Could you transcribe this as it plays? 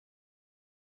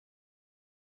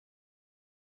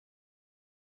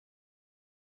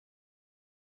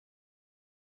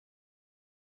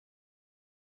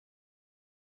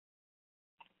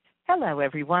Hello,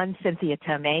 everyone. Cynthia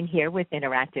Tomaine here with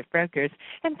Interactive Brokers,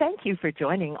 and thank you for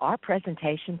joining our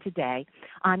presentation today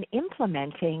on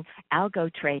implementing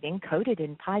algo trading coded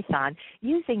in Python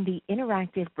using the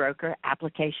Interactive Broker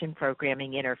Application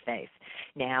Programming Interface.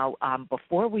 Now,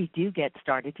 before we do get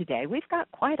started today, we've got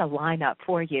quite a lineup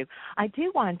for you. I do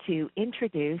want to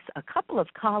introduce a couple of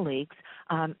colleagues.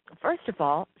 First of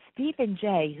all, Stephen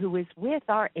J., who is with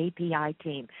our API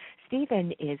team.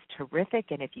 Stephen is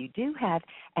terrific, and if you do have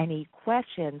any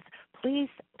questions, please,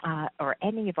 or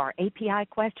any of our API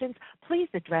questions, please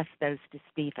address those to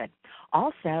Stephen.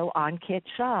 Also, Ankit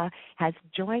Shah has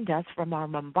joined us from our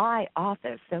Mumbai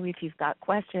office, so if you've got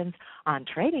questions on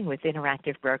trading with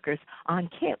Interactive Brokers,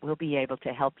 Ankit will be able to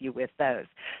help you with those.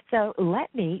 So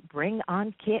let me bring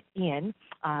Ankit in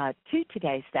to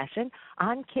today's session.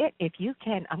 Ankit, if you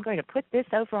can, I'm going to put this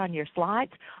over on your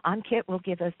slides. Ankit will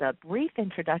give us a brief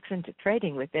introduction to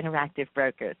trading with Interactive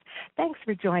Brokers. Thanks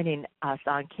for joining us,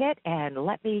 Ankit, and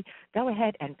let me go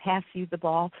ahead and pass you the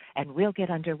ball, and we'll get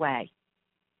underway.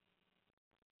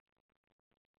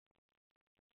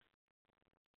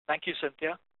 Thank you,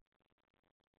 Cynthia.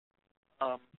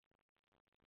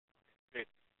 Great.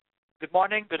 Good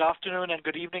morning, good afternoon, and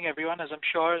good evening, everyone, as I'm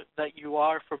sure that you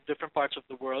are from different parts of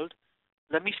the world.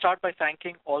 Let me start by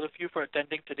thanking all of you for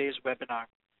attending today's webinar.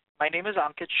 My name is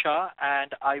Ankit Shah,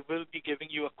 and I will be giving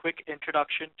you a quick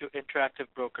introduction to Interactive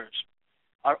Brokers,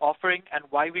 our offering, and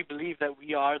why we believe that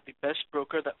we are the best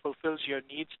broker that fulfills your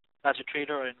needs as a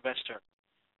trader or investor.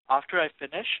 After I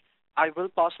finish, I will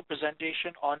pass the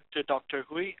presentation on to Dr.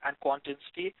 Hui and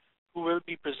QuantInsti, who will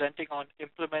be presenting on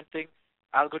implementing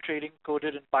algo trading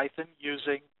coded in Python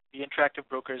using the Interactive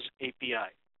Brokers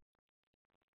API.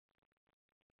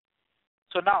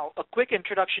 So now, a quick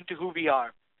introduction to who we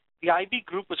are. The IB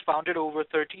Group was founded over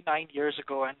 39 years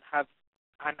ago and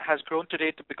has grown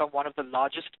today to become one of the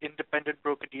largest independent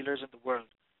broker-dealers in the world.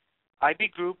 IB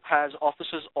Group has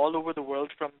offices all over the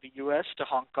world, from the US to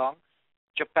Hong Kong,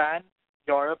 Japan,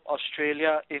 Europe,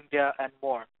 Australia, India, and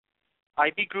more.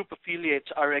 IB Group affiliates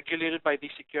are regulated by the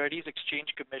Securities Exchange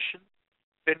Commission,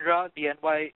 FINRA, the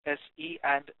NYSE,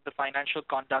 and the Financial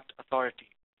Conduct Authority.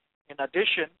 In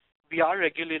addition, we are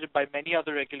regulated by many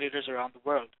other regulators around the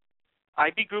world.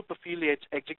 IB Group affiliates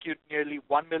execute nearly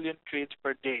 1 million trades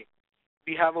per day.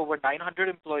 We have over 900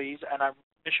 employees, and our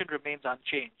mission remains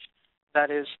unchanged. That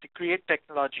is, to create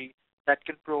technology that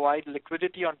can provide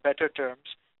liquidity on better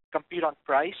terms, compete on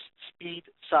price, speed,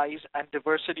 size, and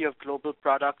diversity of global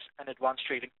products and advanced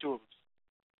trading tools.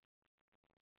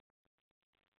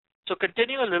 So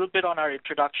continuing a little bit on our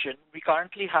introduction, we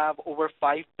currently have over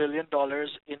 $5 billion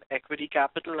in equity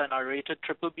capital and are rated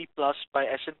BBB+ by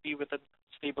S&P with a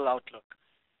stable outlook.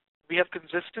 We have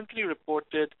consistently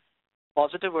reported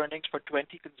positive earnings for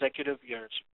 20 consecutive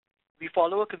years. We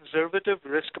follow a conservative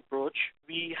risk approach.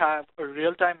 We have a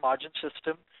real-time margin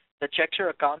system that checks your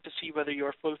account to see whether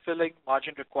you're fulfilling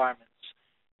margin requirements.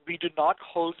 We do not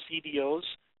hold CDOs,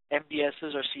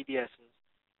 MBSs, or CDSs.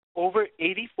 Over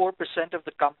 84% of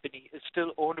the company is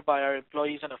still owned by our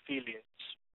employees and affiliates.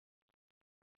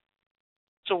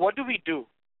 So what do we do?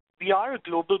 We are a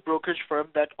global brokerage firm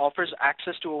that offers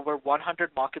access to over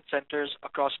 100 market centers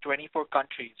across 24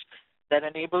 countries that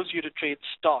enables you to trade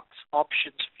stocks,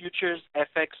 options, futures,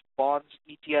 FX, bonds,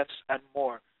 ETFs, and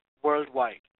more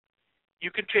worldwide.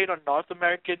 You can trade on North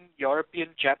American, European,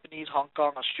 Japanese, Hong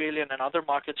Kong, Australian, and other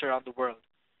markets around the world.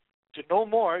 To know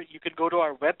more, you can go to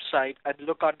our website and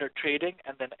look under Trading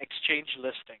and then Exchange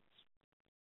Listings.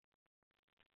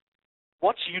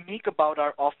 What's unique about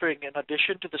our offering, in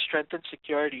addition to the strength and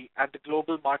security and the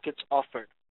global markets offered?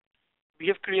 We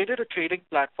have created a trading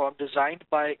platform designed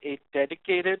by a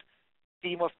dedicated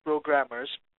team of programmers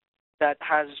that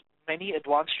has many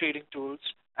advanced trading tools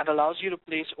and allows you to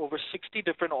place over 60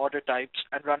 different order types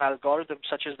and run algorithms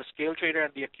such as the scale trader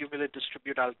and the accumulate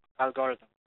distribute algorithm.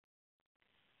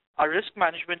 Our risk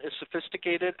management is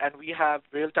sophisticated, and we have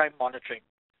real-time monitoring.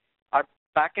 Our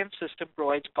back-end system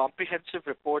provides comprehensive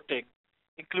reporting,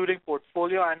 including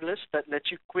portfolio analysts that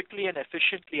lets you quickly and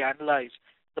efficiently analyze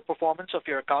the performance of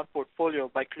your account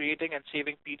portfolio by creating and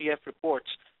saving PDF reports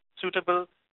suitable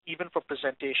even for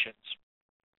presentations.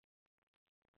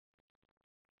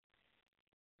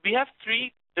 We have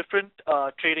three different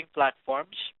trading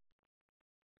platforms.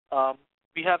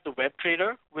 We have the Web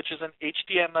Trader, which is an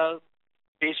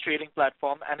HTML-based trading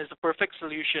platform and is the perfect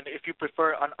solution if you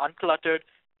prefer an uncluttered,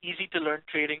 easy-to-learn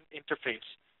trading interface,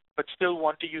 but still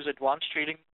want to use advanced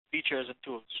trading features and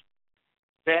tools.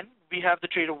 Then we have the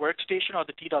Trader Workstation, or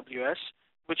the TWS,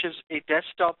 which is a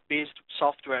desktop-based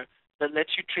software that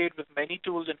lets you trade with many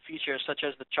tools and features such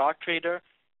as the chart trader,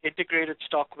 integrated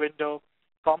stock window,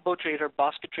 combo trader,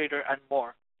 basket trader, and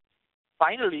more.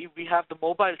 Finally, we have the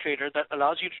mobile trader that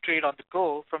allows you to trade on the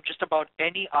go from just about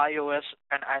any iOS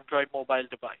and Android mobile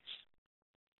device.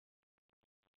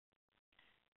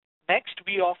 Next,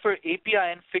 we offer API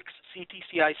and fixed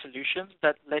CTCI solutions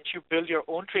that let you build your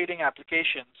own trading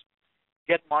applications,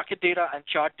 get market data and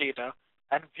chart data,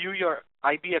 and view your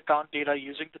IB account data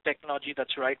using the technology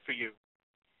that's right for you.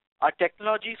 Our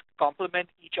technologies complement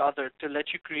each other to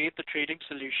let you create the trading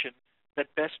solution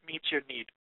that best meets your need.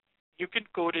 You can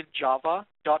code in Java,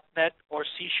 .NET, or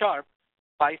C#,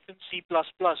 Python, C++,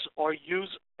 or use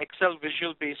Excel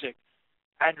Visual Basic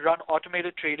and run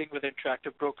automated trading with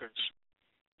Interactive Brokers.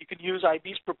 You can use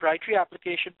IB's proprietary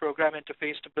application program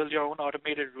interface to build your own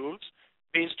automated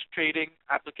rules-based trading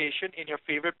application in your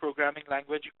favorite programming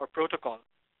language or protocol.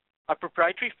 Our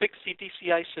proprietary fixed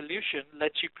CTCI solution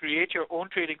lets you create your own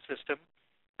trading system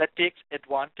that takes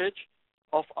advantage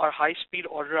of our high-speed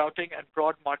order routing and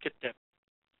broad market depth.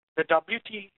 The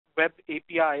WT Web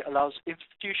API allows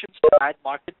institutions to add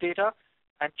market data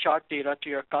and chart data to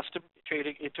your custom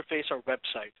trading interface or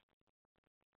website.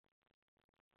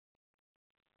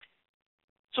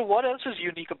 So what else is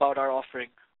unique about our offering?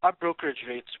 Our brokerage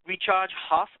rates. We charge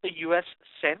half a US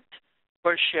cent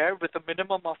per share with a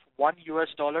minimum of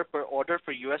 $1 per order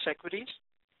for US equities.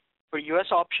 For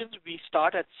US options, we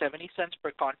start at 70 cents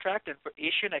per contract, and for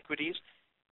Asian equities,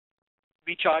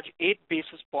 we charge 8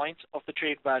 basis points of the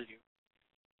trade value.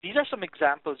 These are some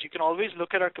examples. You can always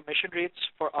look at our commission rates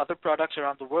for other products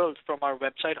around the world from our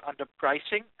website under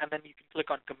pricing, and then you can click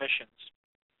on commissions.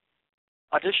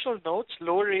 Additional notes,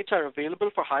 lower rates are available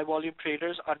for high volume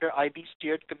traders under IB's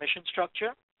tiered commission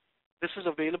structure. This is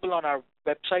available on our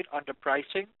website under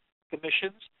pricing,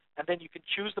 commissions, and then you can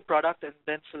choose the product and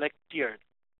then select tiered.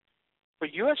 For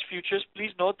US futures,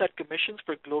 please note that commissions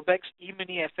for Globex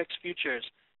E-mini FX futures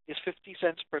is 50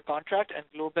 cents per contract, and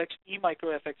Globex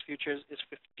E-micro FX futures is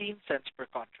 15 cents per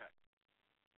contract.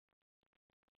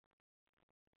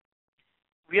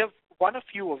 We have won a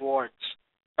few awards.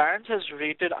 Barron's has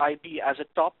rated IB as a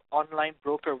top online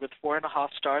broker with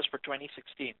 4.5 stars for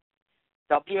 2016.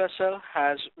 WSL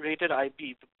has rated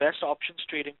IB the best options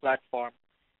trading platform,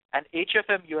 and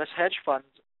HFM US Hedge Fund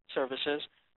Services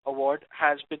Award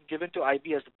has been given to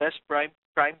IB as the best prime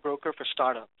broker for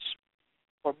startups.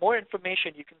 For more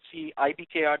information, you can see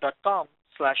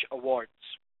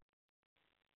ibkr.com/awards.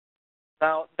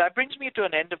 Now, that brings me to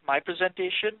an end of my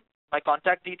presentation. My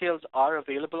contact details are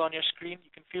available on your screen.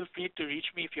 You can feel free to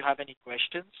reach me if you have any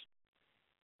questions.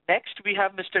 Next, we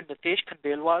have Mr. Nitesh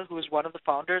Khandelwal, who is one of the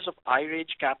founders of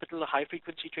iRage Capital, a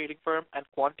high-frequency trading firm, and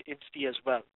QuantInsti as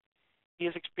well. He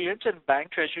has experience in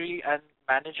bank treasury and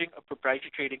managing a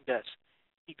proprietary trading desk.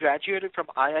 He graduated from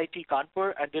IIT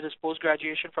Kanpur and did his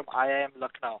post-graduation from IIM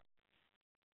Lucknow.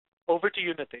 Over to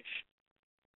you, Nitesh.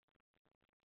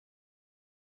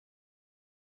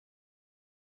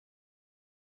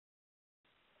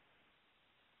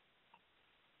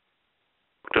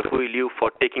 Dr. Hui Liu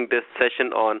for taking this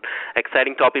session on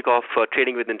exciting topic of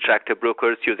trading with interactive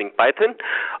brokers using Python.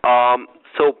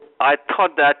 So I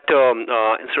thought that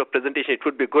instead of presentation, it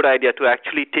would be a good idea to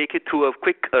actually take you through a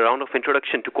quick round of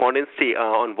introduction to QuantInsti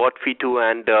on what we do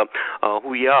and who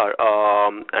we are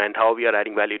and how we are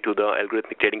adding value to the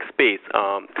algorithmic trading space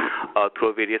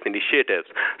through various initiatives.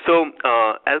 So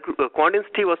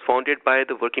QuantInsti was founded by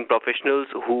the working professionals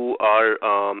who are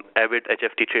avid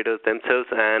HFT traders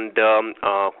themselves and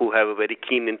who have a very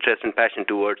keen interest and passion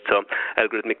towards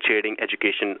algorithmic trading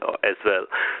education as well.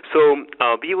 So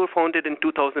we were founded in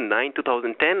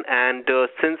 2009-2010, and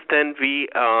since then we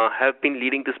have been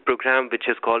leading this program, which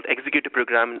is called Executive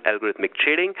Program in Algorithmic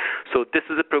Trading. So this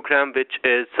is a program which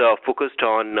is focused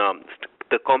on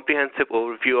the comprehensive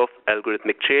overview of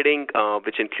algorithmic trading,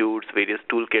 which includes various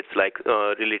toolkits like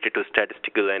related to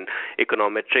statistical and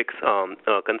econometrics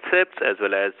concepts, as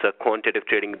well as quantitative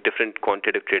trading, different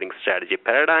quantitative trading strategy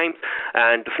paradigms,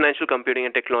 and financial computing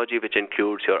and technology, which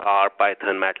includes your R,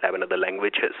 Python, MATLAB, and other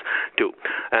languages too.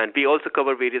 And we also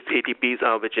cover various ATPs,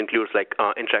 which includes like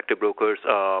interactive brokers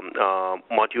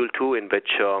module 2, in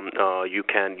which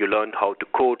you learn how to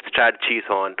code strategies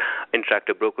on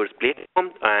interactive brokers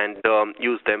platform and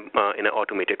use them in an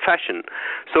automated fashion.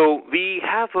 So we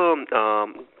have a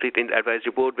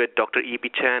advisory board with Dr. E.P.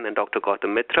 Chan and Dr.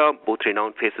 Gautam Mitra, both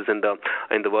renowned faces in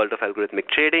the world of algorithmic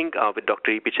trading, with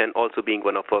Dr. E.P. Chan also being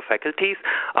one of our faculties.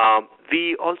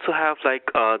 We also have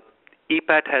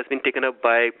EPAT has been taken up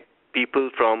by people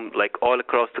from like all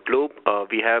across the globe.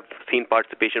 We have seen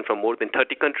participation from more than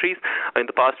 30 countries in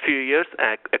the past few years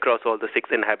across all the 6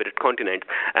 inhabited continents.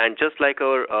 And just like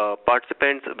our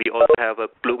participants, we also have a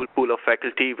global pool of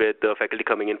faculty with faculty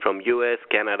coming in from US,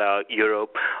 Canada,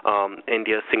 Europe,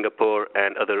 India, Singapore,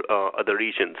 and other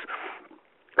regions.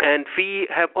 And we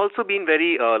have also been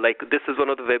very, this is one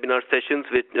of the webinar sessions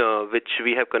which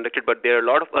we have conducted, but there are a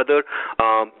lot of other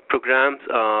programs,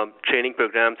 training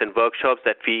programs and workshops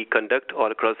that we conduct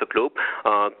all across the globe.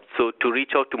 So to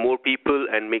reach out to more people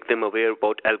and make them aware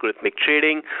about algorithmic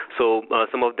trading. So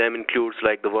some of them includes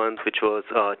like the ones which was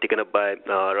taken up by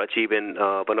Rajiv and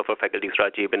one of our faculties,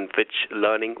 Rajiv, in Fitch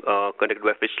Learning, conducted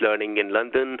by Fitch Learning in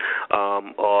London,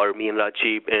 or me and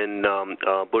Rajiv in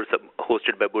Bursa,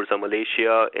 hosted by Bursa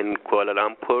Malaysia in Kuala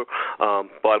Lumpur,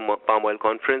 Palm Oil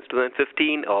Conference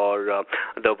 2015, or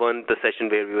the session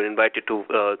where we were invited to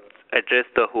address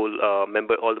the whole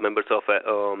all the members of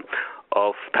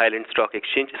Thailand Stock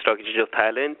Exchange of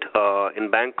Thailand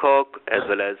in Bangkok, as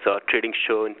well as trading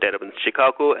show in Terrebonne,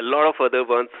 Chicago. A lot of other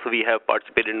ones we have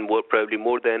participated in, probably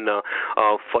more than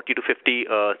 40 to 50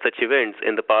 such events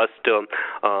in the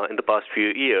past few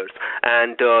years.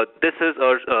 And this is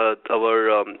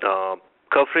our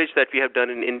coverage that we have done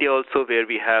in India also, where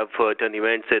we have done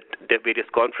events at various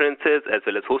conferences as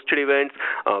well as hosted events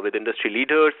with industry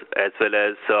leaders, as well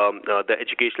as the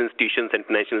educational institutions and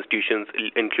financial institutions,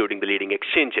 including the leading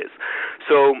exchanges.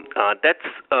 So that's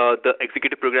the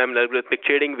executive program in algorithmic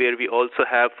trading, where we also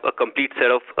have a complete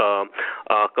set of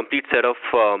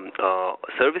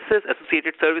services,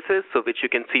 associated services, so which you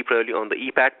can see probably on the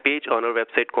EPAT page on our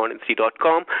website,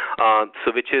 QuantInsti.com,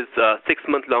 so which is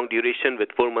 6-month-long duration with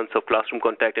 4 months of classroom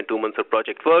contact and 2 months of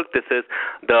project work. This is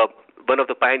one of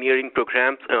the pioneering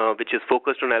programs which is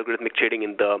focused on algorithmic trading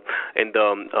in the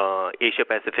Asia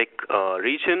Pacific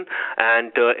region,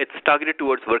 and it's targeted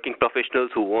towards working professionals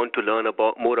who want to learn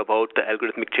more about the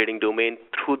algorithmic trading domain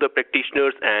through the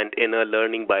practitioners and inner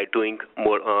learning by doing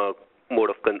more mode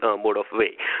of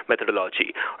way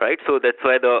methodology, right? So that's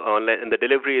why the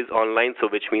delivery is online, so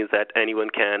which means that anyone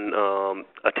can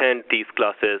attend these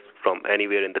classes from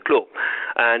anywhere in the globe.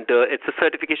 And it's a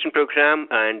certification program,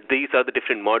 and these are the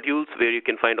different modules where you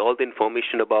can find all the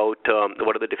information about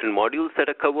what are the different modules that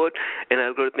are covered in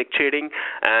algorithmic trading.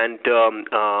 And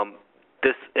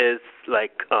this is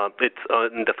like it's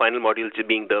the final module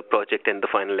being the project and the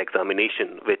final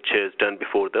examination, which is done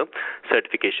before the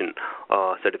certification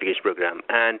program.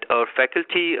 And our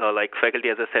faculty, as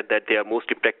I said, that they are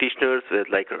mostly practitioners with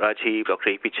like Rajiv, Dr.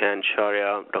 A.P. Chan,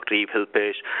 Sharia, Dr. Eve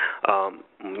Hilpish,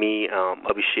 me,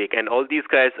 Abhishek, and all these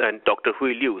guys, and Dr.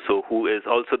 Hui Liu, so who is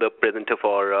also the presenter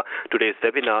for today's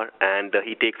webinar, and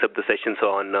he takes up the sessions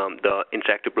on the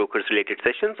interactive brokers related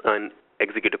sessions on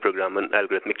executive program and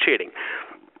algorithmic trading.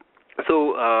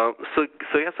 So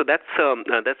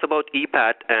that's about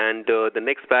EPAT, and the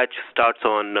next batch starts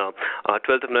on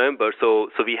 12th of November. So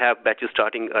we have batches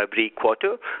starting every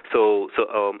quarter. So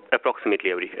approximately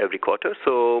every quarter.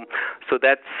 So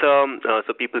that's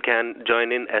so people can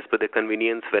join in as per their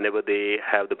convenience whenever they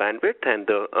have the bandwidth and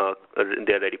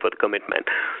they're ready for the commitment.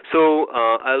 So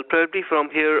I'll probably from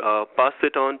here pass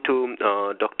it on to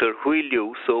Dr. Hui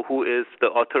Liu, so who is the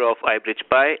author of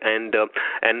IBridgePy and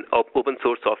an open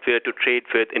source software to trade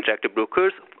with interactive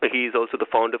brokers. He is also the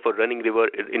founder for Running River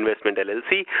Investment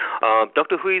LLC.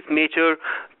 Dr. Hui's major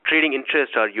trading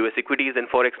interests are U.S. equities and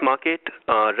forex market.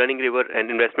 Running River and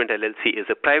Investment LLC is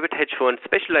a private hedge fund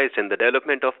specialized in the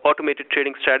development of automated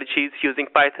trading strategies using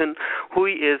Python.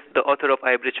 Hui is the author of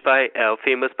IBridgePy, a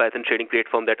famous Python trading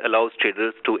platform that allows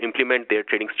traders to implement their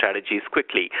trading strategies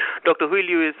quickly. Dr. Hui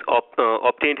Liu is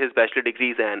obtained his bachelor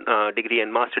degrees and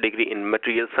master degree in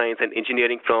material science and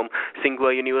engineering from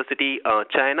Tsinghua University,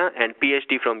 China, and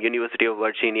PhD from University of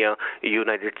Virginia,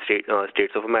 United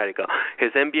States of America.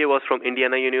 His MBA was from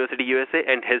Indiana University, USA,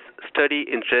 and his study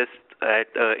interest at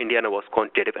Indiana was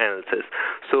quantitative analysis.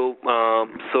 So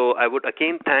I would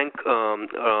again thank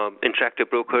Interactive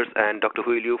Brokers and Dr.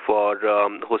 Hui Liu for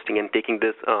hosting and taking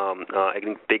this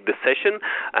session.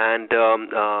 And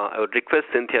I would request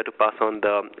Cynthia to pass on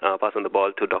the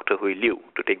ball to Dr. Hui Liu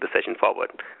to take the session forward.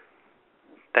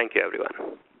 Thank you,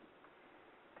 everyone.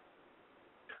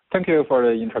 Thank you for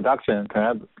the introduction.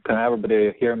 Can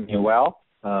everybody hear me well?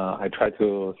 I try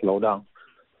to slow down.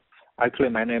 Actually,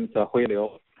 my name is Hui Liu,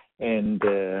 and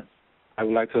I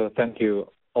would like to thank you,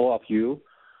 all of you,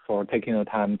 for taking the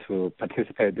time to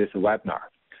participate in this webinar.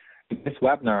 In this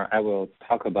webinar, I will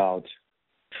talk about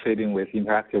trading with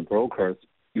interactive brokers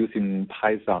using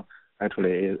Python.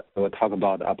 Actually, I will talk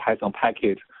about a Python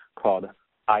package called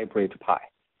IBridgePy.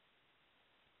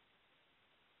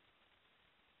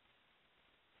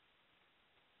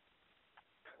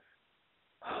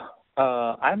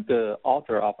 I'm the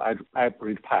author of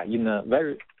IBridgePy.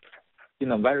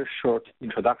 In a very short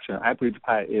introduction,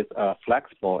 IBridgePy is a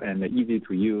flexible and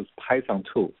easy-to-use Python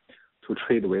tool to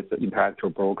trade with the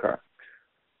Interactive Broker.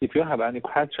 If you have any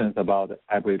questions about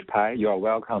IBridgePy, you are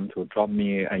welcome to drop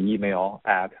me an email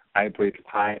at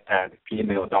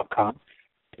ibridgepy@gmail.com,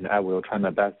 and I will try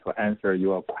my best to answer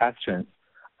your questions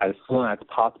as soon as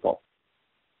possible.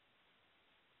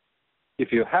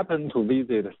 If you happen to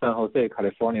visit San Jose,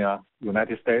 California,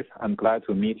 United States, I'm glad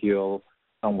to meet you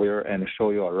somewhere and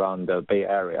show you around the Bay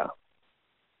Area.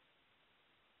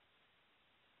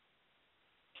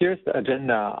 Here's the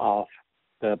agenda of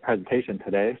the presentation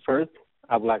today. First,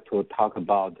 I would like to talk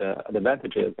about the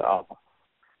advantages of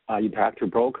Interactive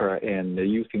Broker and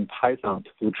using Python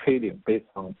to do trading based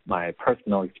on my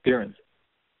personal experience.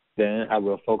 Then I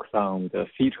will focus on the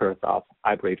features of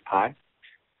IBridgePy.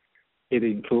 It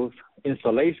includes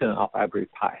installation of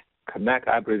IBridgePy, connect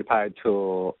IBridgePy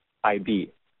to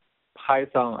IB,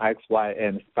 Python, XY,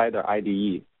 and Spider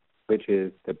IDE, which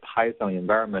is the Python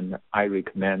environment I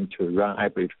recommend to run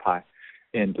IBridgePy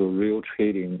and do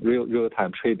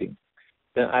real-time trading.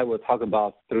 Then I will talk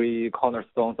about 3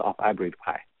 cornerstones of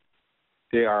IBridgePy.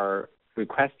 They are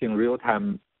requesting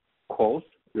real-time quotes,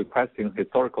 requesting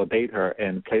historical data,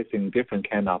 and placing different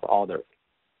kind of orders.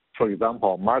 For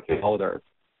example, market orders,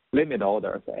 limit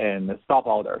orders, and stop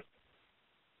orders.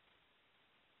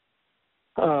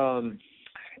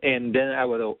 And then I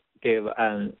will give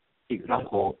an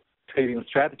example trading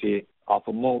strategy of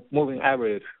moving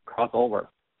average crossover.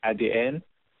 At the end,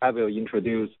 I will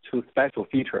introduce 2 special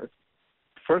features.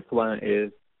 First one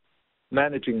is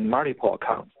managing multiple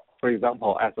accounts. For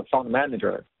example, as a fund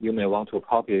manager, you may want to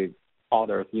copy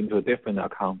orders into different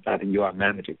accounts that you are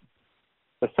managing.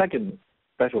 The second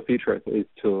special feature is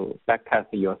to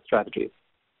backtest your strategies.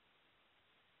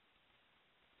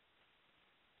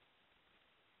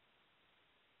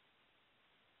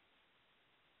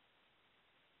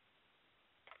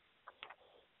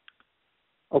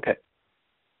 Okay,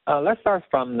 let's start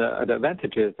from the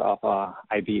advantages of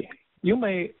IB. You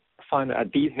may find a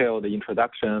detailed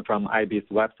introduction from IB's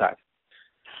website.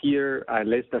 Here, I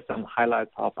listed some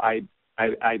highlights of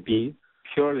IB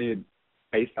purely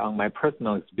based on my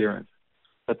personal experience.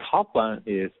 The top one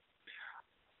is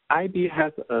IB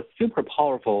has a super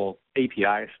powerful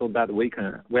API so that we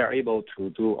are able to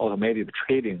do automated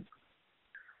trading,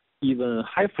 even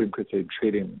high-frequency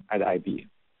trading at IB.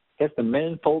 That's the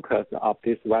main focus of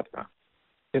this website.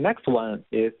 The next one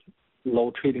is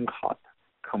low trading cost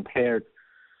compared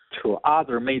to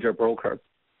other major brokers.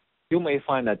 You may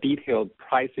find a detailed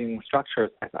pricing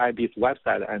structure at IB's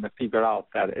website and figure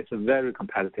out that it's very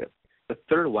competitive. The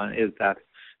third one is that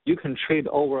you can trade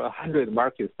over 100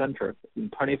 market centers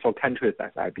in 24 countries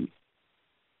at IB.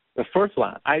 The first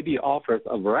one, IB offers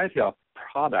a variety of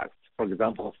products, for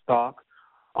example, stock,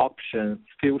 options,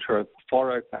 futures,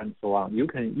 forex, and so on. You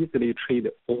can easily trade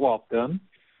all of them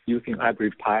using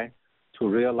IBridgePy to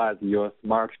realize your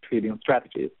smart trading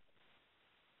strategies.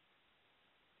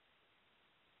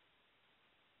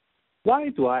 Why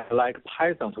do I like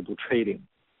Python to do trading?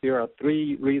 There are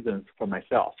 3 reasons for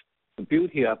myself. The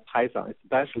beauty of Python,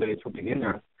 especially to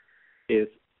beginners, is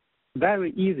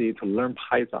very easy to learn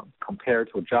Python compared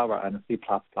to Java and C++.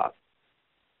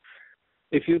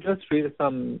 If you just read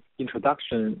some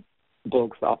introduction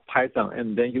books of Python,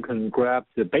 and then you can grab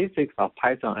the basics of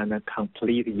Python and then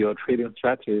complete your trading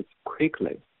strategies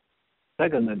quickly.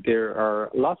 Second, there are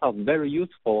lots of very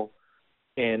useful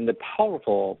and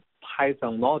powerful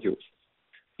Python modules.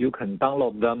 You can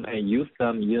download them and use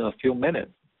them in a few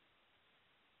minutes.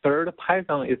 Third,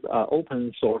 Python is an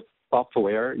open source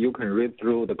software. You can read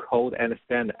through the code and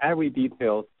understand every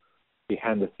detail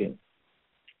behind the scenes.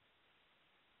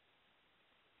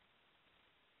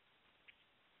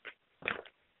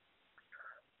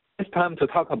 It's time to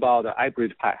talk about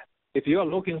IBridgePy. If you are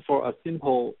looking for a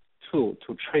simple tool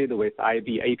to trade with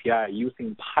IB API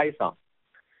using Python,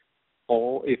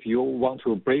 or if you want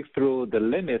to break through the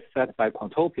limits set by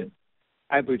QuantInsti,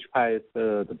 IBridgePy is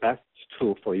the best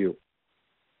tool for you.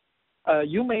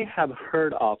 You may have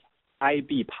heard of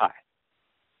IBPy,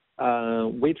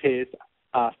 which is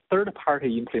a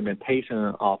third-party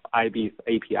implementation of IB's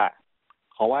API.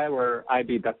 However,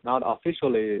 IB does not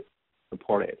officially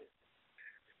support it.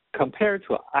 Compared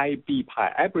to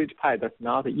IBPy, IBridgePy does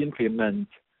not re-implement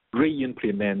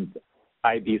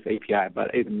IB's API,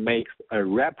 but it makes a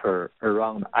wrapper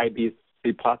around IB's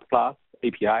C++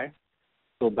 API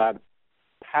so that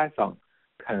Python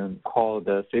can call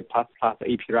the C++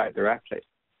 API directly.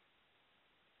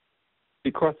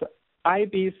 Because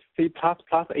IB's C++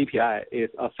 API is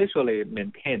officially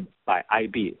maintained by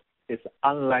IB, is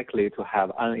unlikely to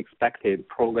have unexpected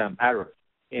program errors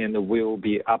and will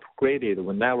be upgraded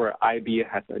whenever IB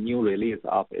has a new release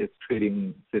of its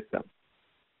trading system.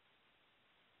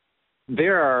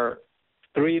 There are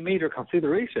three major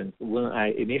considerations when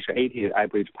I initiated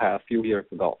IBridgePy a few years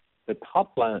ago. The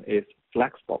top one is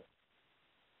flexible.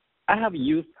 I have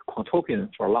used QuantInsti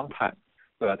for a long time,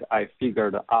 but I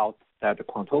figured out that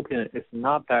QuantInsti is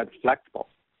not that flexible.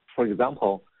 For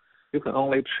example, you can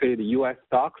only trade U.S.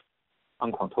 stocks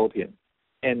on QuantInsti,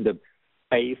 and the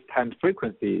base time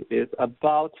frequency is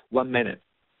about 1 minute.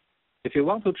 If you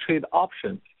want to trade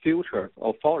options, futures,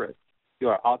 or forex, you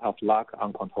are out of luck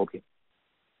on QuantInsti.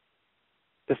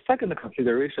 The second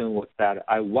consideration was that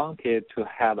I wanted to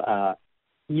have an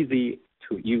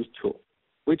easy-to-use tool,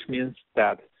 which means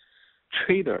that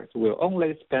traders will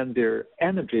only spend their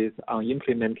energies on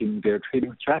implementing their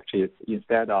trading strategies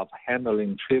instead of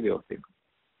handling trivial things.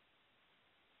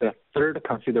 The third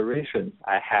consideration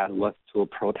I had was to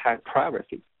protect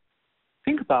privacy.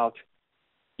 Think about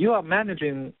you are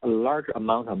managing a large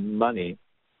amount of money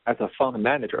as a fund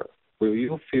manager. Will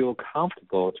you feel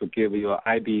comfortable to give your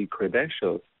IB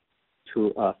credentials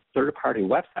to a third-party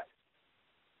website?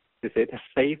 Is it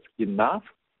safe enough?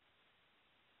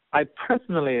 I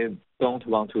personally don't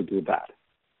want to do that.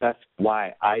 That's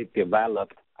why I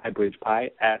developed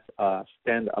IBridgePy as a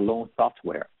standalone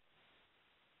software.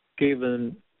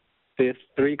 Given these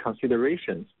three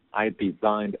considerations, I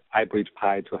designed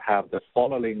IBridgePy to have the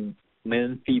following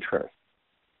main features.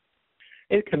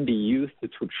 It can be used to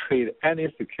trade any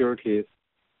securities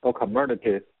or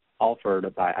commodities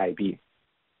offered by IB.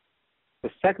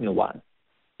 The second one,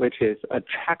 which is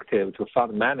attractive to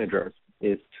fund managers,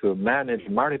 is to manage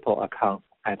multiple accounts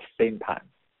at the same time.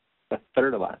 The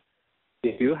third one,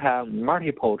 if you have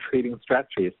multiple trading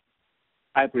strategies,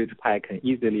 IBridgePy can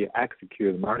easily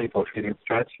execute multiple trading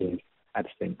strategies at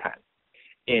the same time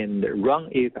and run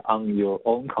it on your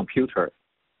own computer.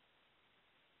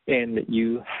 And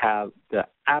you have the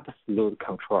absolute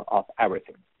control of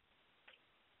everything.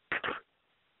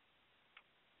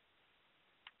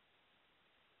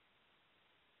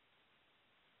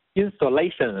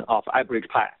 Installation of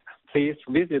IBridgePy. Please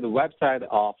visit the website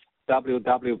of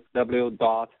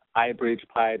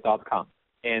www.ibridgepy.com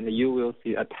and you will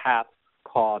see a tab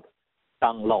called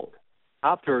Download.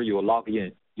 After you log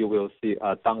in, you will see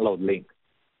a download link.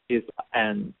 It's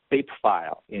an zip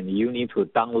file, and you need to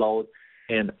download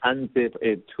and unzip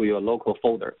it to your local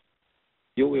folder.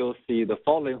 You will see the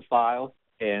following files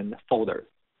and folders.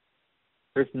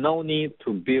 There's no need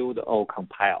to build or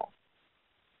compile.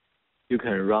 You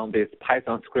can run this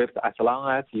Python script as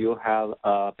long as you have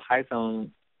a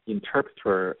Python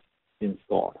interpreter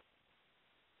installed.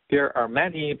 There are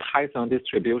many Python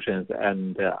distributions,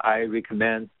 and I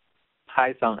recommend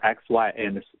Python XY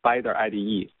and Spider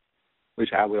IDE,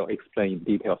 which I will explain in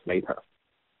details later.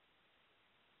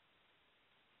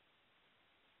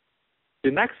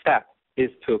 The next step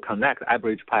is to connect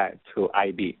IBridgePy to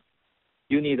IB.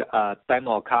 You need a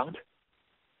demo account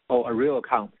or a real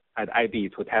account at IB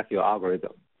to test your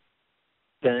algorithm.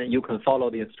 Then you can follow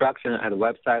the instruction at the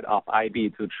website of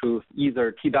IB to choose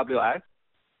either TWS,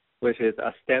 which is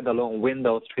a standalone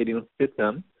Windows trading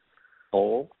system,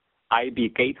 or IB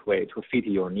Gateway to fit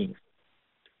your needs.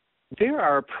 There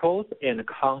are pros and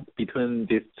cons between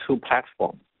these two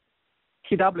platforms.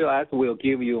 TWS will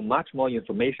give you much more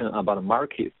information about the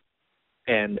markets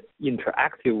and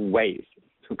interactive ways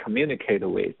to communicate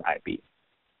with IB.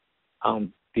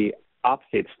 On the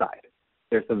opposite side,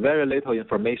 there's very little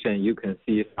information you can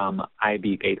see from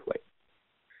IB Gateway.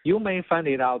 You may find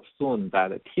it out soon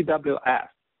that TWS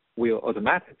will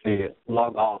automatically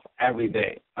log off every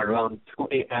day around 2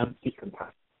 a.m. Eastern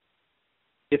Time.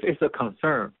 If it's a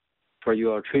concern for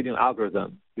your trading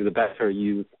algorithm, you'd better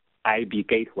use IB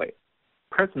Gateway.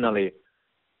 Personally,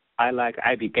 I like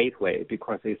IB Gateway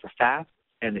because it's fast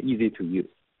and easy to use.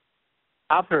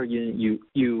 After you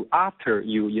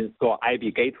install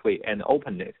IB Gateway and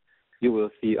open it, you will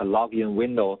see a login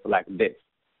window like this.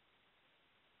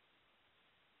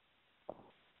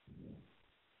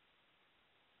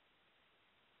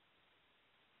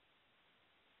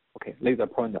 Okay, laser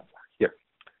pointer here.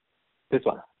 This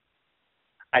one,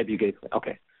 IB Gateway.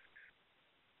 Okay.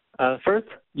 First,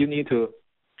 you need to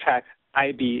check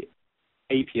IB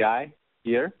API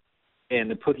here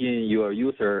and put in your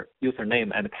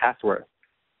username and password.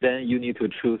 Then you need to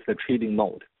choose the trading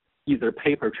mode, either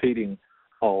paper trading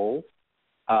or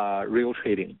real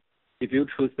trading. If you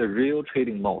choose the real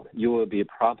trading mode, you will be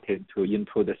prompted to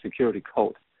input the security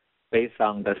code based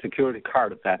on the security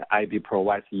card that IB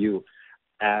provides you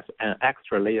as an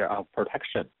extra layer of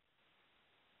protection.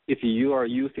 If you are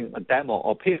using a demo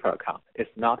or paper account, it's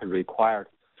not required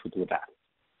to do that.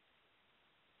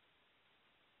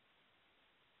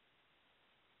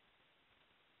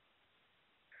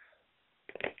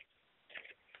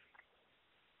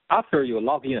 After you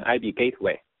log in IB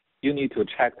Gateway, you need to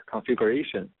check the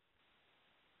configuration.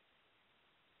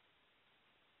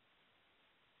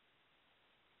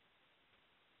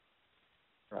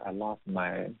 I lost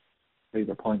my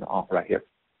laser pointer off right here.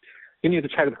 You need to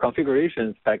check the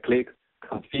configurations by click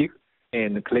Config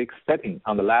and click Setting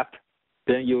on the left.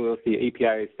 Then you will see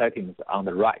API settings on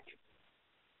the right.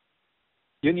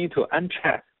 You need to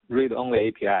uncheck Read-Only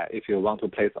API if you want to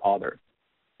place order,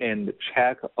 and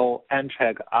check or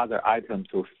uncheck other items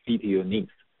to fit your needs.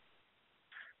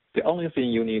 The only thing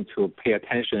you need to pay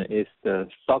attention is the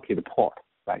socket port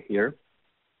right here.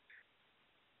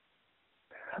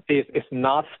 If it's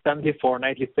not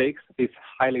 7496, it's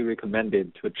highly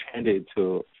recommended to change it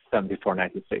to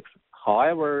 7496.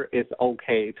 However, it's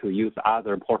okay to use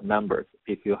other port numbers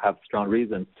if you have strong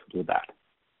reasons to do that.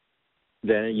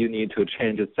 Then you need to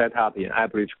change the setup in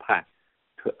IBridgePy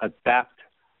to adapt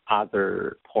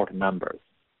other port numbers.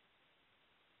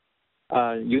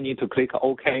 You need to click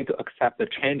OK to accept the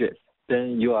changes.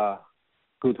 Then you are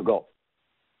good to go.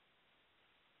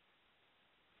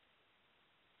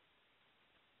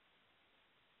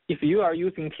 If you are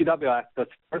using TWS, the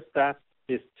first step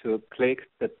is to click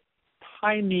the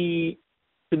tiny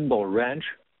symbol range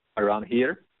around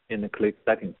here and click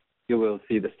Settings. You will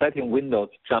see the setting windows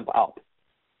jump out.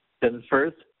 Then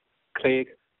first, click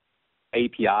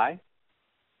API.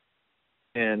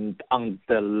 And on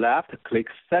the left, click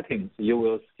Settings. You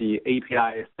will see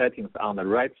API settings on the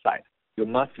right side. You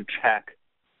must check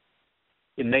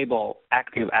Enable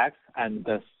ActiveX and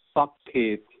the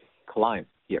socket client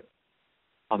here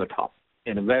on the top,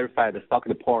 and verify the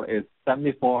socket port is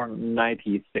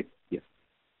 7496 here.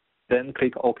 Then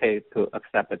click OK to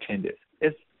accept the changes.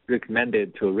 It's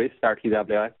recommended to restart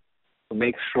TWS to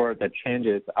make sure the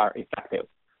changes are effective.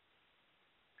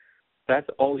 That's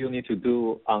all you need to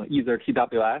do on either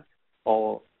TWS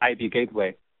or IB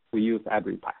Gateway to use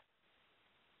IBridgePy.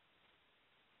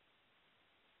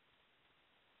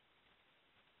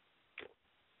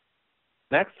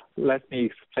 Next, let me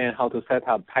explain how to set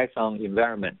up Python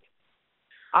environment.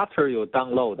 After you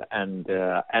download and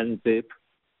unzip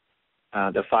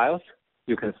the files,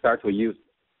 you can start to use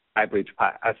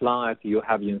IBridgePy as long as you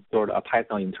have installed a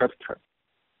Python interpreter.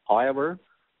 However,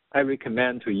 I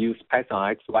recommend to use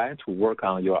Python XY to work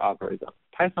on your algorithm.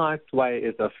 Python XY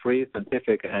is a free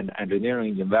scientific and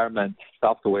engineering environment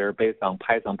software based on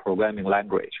Python programming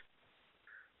language.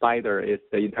 Spider is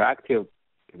the interactive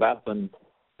development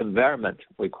environment.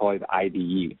 We call it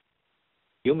IDE.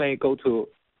 You may go to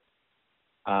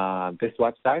this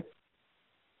website.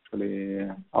 Actually,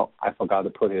 I forgot to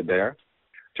put it there.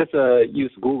 Just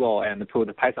use Google and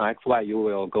put Python XY. You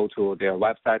will go to their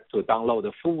website to download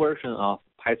the full version of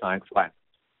Python XY.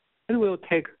 It will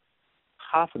take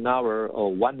half an hour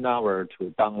or 1 hour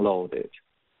to download it,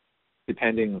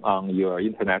 depending on your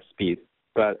internet speed.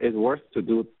 But it's worth to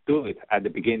do it at the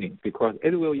beginning because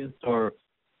it will install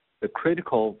the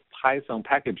critical Python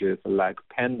packages like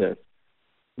pandas,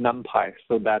 NumPy,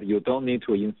 so that you don't need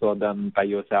to install them by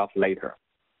yourself later.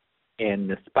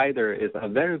 And Spider is a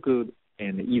very good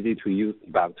and easy to use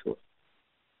debug tool.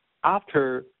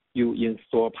 After you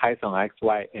install Python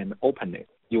XY and open it,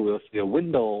 you will see a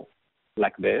window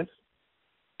like this.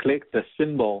 Click the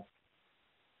symbol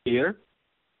here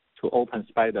to open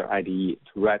Spider IDE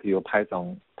to write your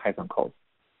Python code.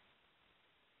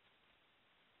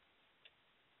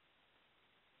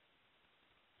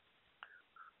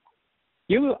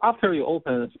 After you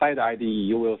open Spider IDE,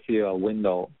 you will see a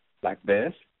window like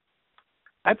this.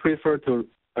 I prefer to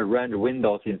arrange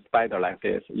windows in Spider like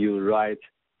this. You write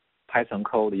Python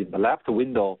code in the left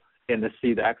window and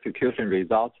see the execution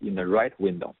results in the right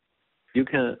window. You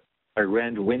can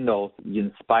arrange windows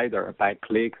in Spider by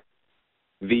click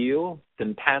View,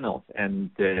 then Panels, and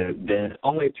then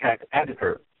only check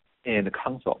Editor and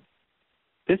Console.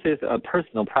 This is a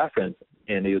personal preference,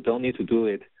 and you don't need to do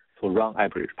it to run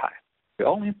IBridgePy. The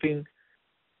only thing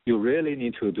you really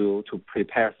need to do to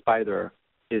prepare Spider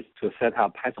is to set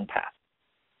up Python path.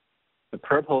 The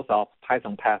purpose of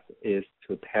Python path is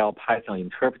to tell Python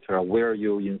interpreter where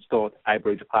you installed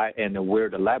IBridgePy and where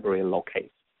the library locates.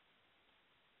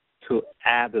 To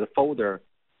add the folder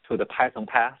to the Python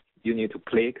path, you need to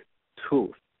click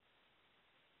Tools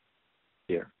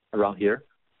here, around here,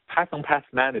 Python Path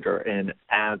Manager, and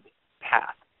add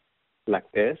path like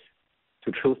this.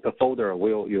 To choose the folder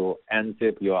where you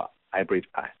unzip your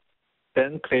IBridgePy.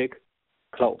 Then click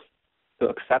Close to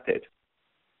accept it.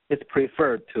 it's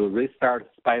preferred to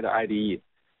restart Spider IDE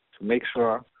to make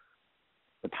sure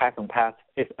the Python path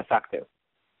is effective.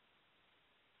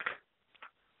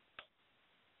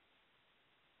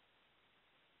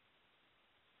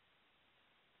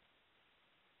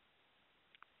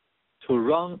 To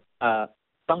run a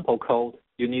sample code,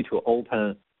 you need to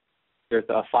open, there's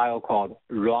a file called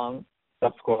run_me.py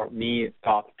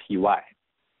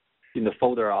in the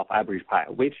folder of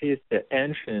IBridgePy, which is the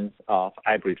entrance of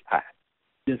IBridgePy.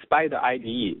 In Spider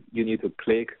IDE, you need to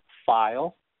click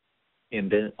File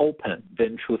and then Open,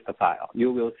 then choose the file.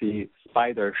 You will see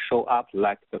Spider show up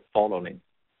like the following.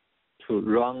 To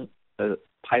run the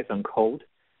Python code,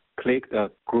 click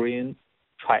the green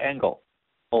triangle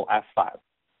or F5.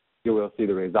 You will see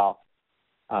the result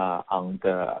on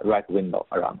the right window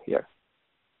around here.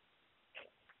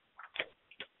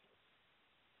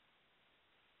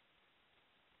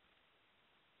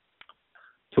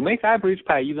 To make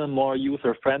IBridgePy even more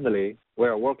user-friendly, we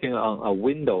are working on a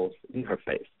Windows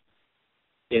interface.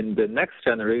 In the next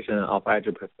generation of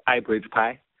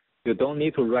IBridgePy, you don't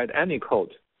need to write any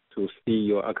code to see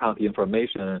your account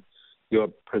information, your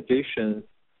positions,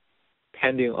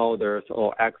 pending orders,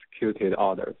 or executed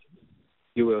orders.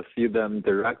 You will see them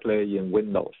directly in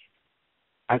Windows.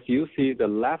 As you see, the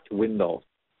left window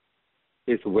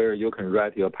is where you can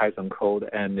write your Python code,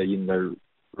 and in the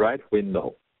right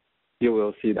window, you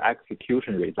will see the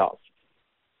execution results.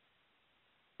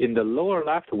 In the lower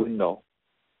left window,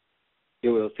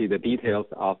 you will see the details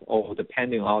of all the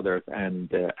pending orders and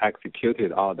the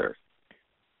executed orders.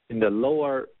 In the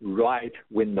lower right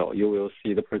window, you will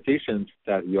see the positions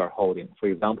that you are holding. For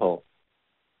example,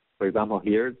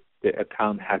 here, the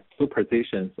account has two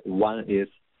positions. One is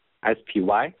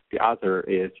SPY, the other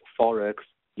is Forex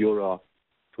Euro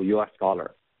to US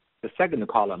dollar. The second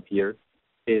column here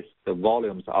is the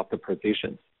volumes of the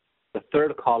positions. The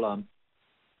third column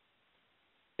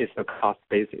is the cost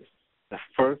basis. The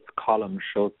first column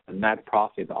shows the net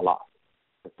profit or loss.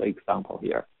 That's the example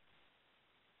here.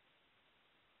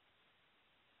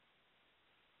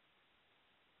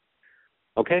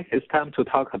 Okay, it's time to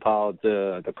talk about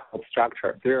the code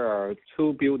structure. There are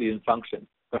two built-in functions.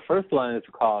 The first one is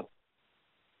called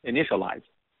initialize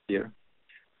here.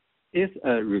 It's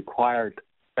a required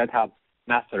setup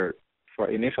method for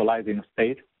initializing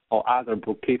state or other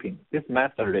bookkeeping. This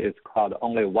method is called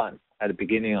only once at the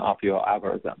beginning of your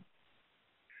algorithm.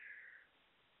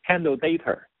 Handle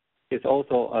data is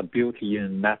also a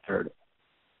built-in method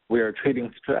where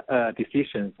trading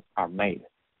decisions are made.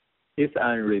 It's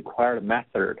a required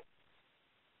method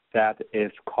that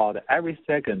is called every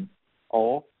second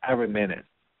or every minute,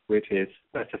 which is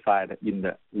specified in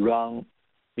the run_me.py.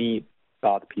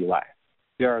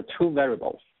 There are two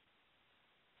variables,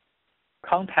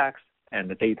 context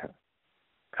and data.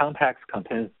 Context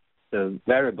contains the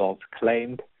variables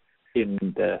claimed in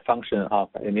the function of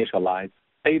initialize.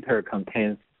 Data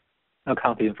contains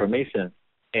account information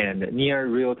and near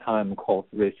real-time calls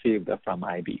received from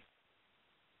IB.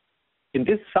 In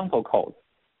this sample code,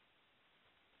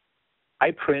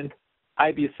 I print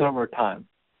IB server time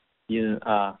in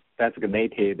a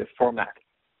designated format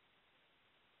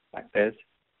like this,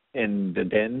 and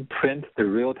then print the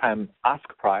real-time ask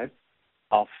price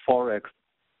of Forex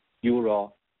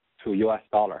Euro to US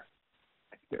dollar.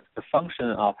 The function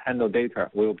of handle data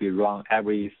will be run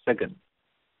every second,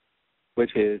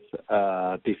 which is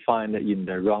defined in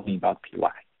the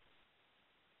run_me.py.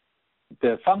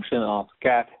 The function of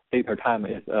get data time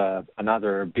is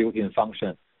another built-in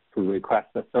function to request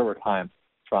the server time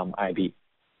from IB.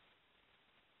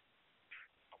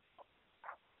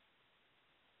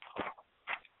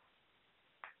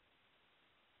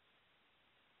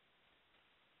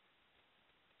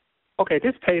 Okay,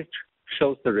 this page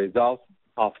shows the results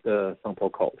of the sample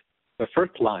code. The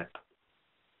first line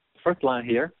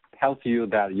here tells you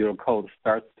that your code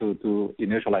starts to do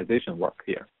initialization work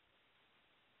here.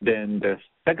 Then the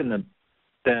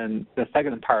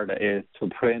second part is to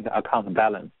print account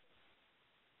balance.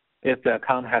 If the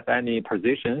account has any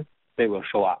positions, they will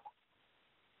show up.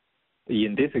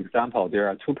 In this example, there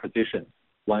are two positions.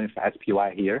 One is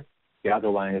SPY here. The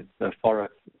other one is the Forex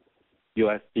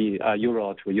Euro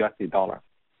to USD dollar.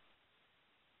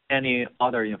 Any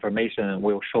other information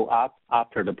will show up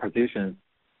after the positions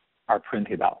are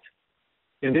printed out.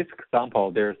 In this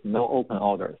example, there's no open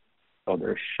orders, so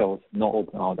there shows no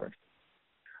open orders.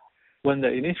 When the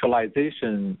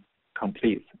initialization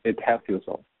completes, it tells you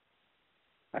so,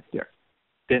 like here.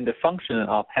 Then the function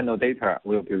of handle data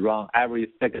will be run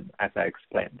every second, as I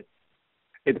explained.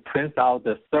 It prints out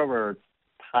the server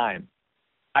time,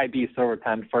 IB server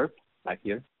time first, like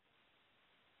here.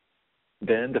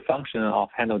 Then the function of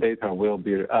handle data will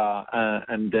be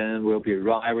and then will be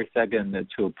run every second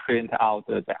to print out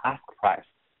the ask price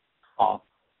of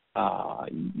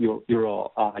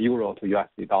euro to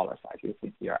USD dollars, as you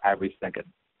see here, every second.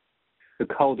 The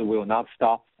code will not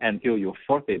stop until you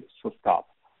force it to stop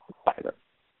either.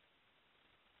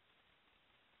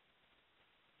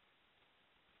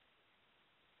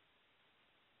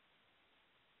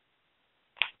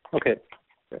 Okay,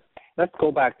 let's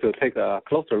go back to take a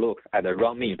closer look at the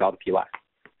runme.py.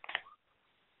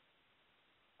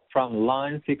 From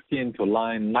line 16 to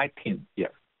line 19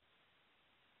 here.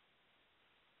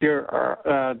 These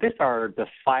are the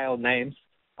file names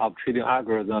of trading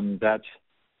algorithms that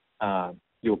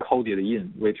you coded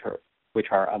in, which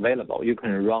are available. You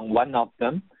can run one of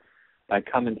them by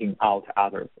commenting out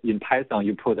others. In Python,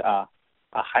 you put a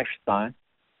hash sign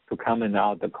to comment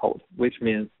out the code, which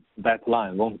means that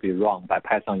line won't be run by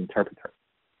Python interpreter.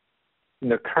 In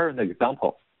the current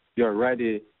example, you're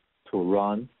ready to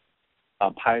run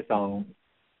a Python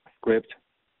script,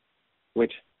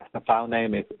 which the file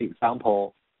name is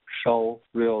example show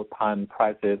real-time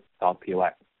prices.py.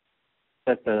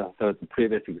 That's the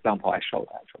previous example I showed,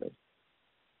 actually.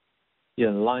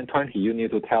 In line 20, you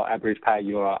need to tell IBridgePy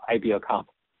your IB account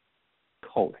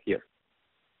code here.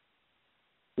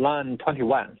 Line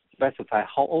 21, specify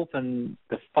how often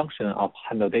the function of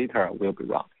handle data will be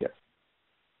run here.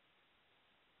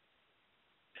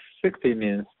 60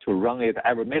 means to run it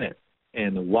every minute,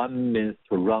 and 1 means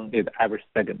to run it every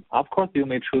second. Of course, you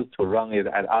may choose to run it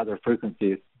at other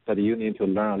frequencies, but you need to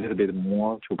learn a little bit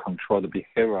more to control the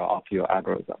behavior of your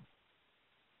algorithm.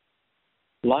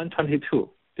 Line 22,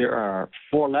 there are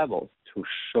 4 levels to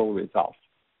show results.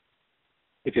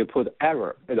 If you put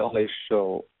error, it only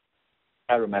shows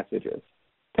error messages.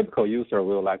 Typical user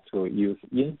will like to use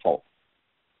info,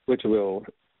 which will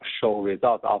show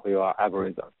results of your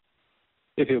algorithm.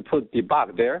 If you put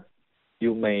debug there,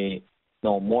 you may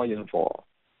know more info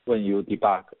when you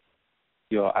debug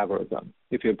your algorithm.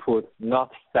 If you put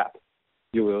not set,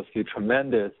 you will see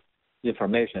tremendous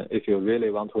information if you really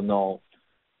want to know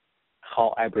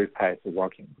how IBridgePy is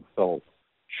working. So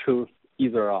choose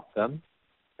either of them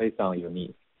based on your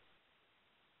needs.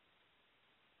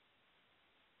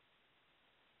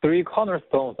 3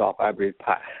 cornerstones of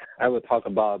IBridgePy. I will talk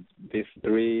about these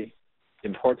 3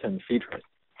 important features.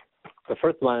 The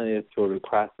first one is to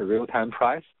request the real-time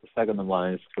price. The second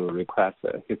one is to request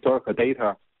historical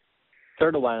data.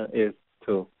 Third one is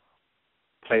to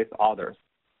place orders.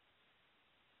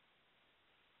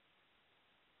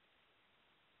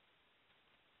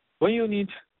 When you need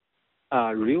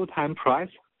a real-time price,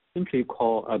 simply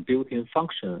call a built-in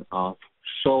function of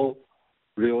show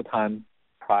real-time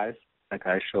price, like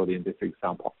I showed in this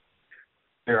example.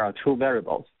 There are 2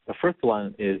 variables. The first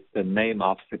one is the name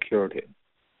of security.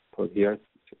 Put here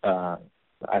as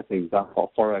an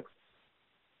example, Forex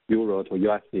euro to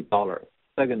USD dollar.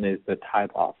 Second is the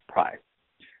type of price.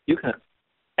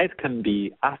 It can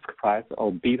be ask price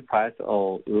or bid price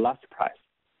or last price.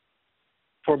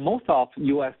 For most of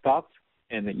US stocks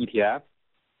and ETF,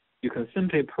 you can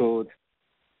simply put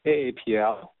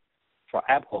AAPL for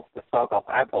Apple, the stock of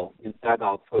Apple, instead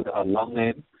of put a long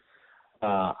name.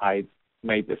 I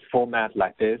made the format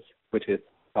like this, which is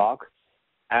stock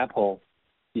Apple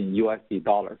in USD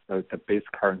dollars. So the base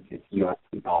currency is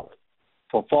USD dollars.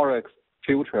 For Forex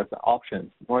futures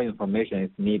options, more information is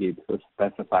needed to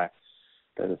specify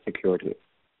the security.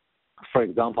 For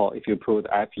example, if you put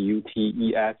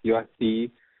FUTES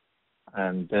USD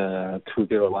and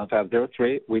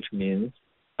 201503, which means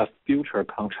a future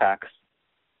contract,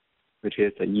 which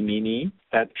is the E-mini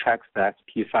that tracks the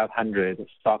S&P 500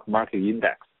 stock market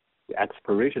index. The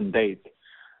expiration date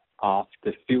of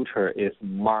the future is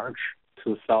March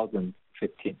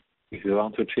 2015. If you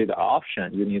want to trade the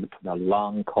option, you need to put a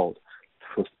long code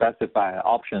to specify an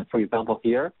option. For example,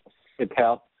 here it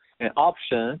tells an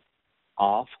option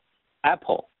of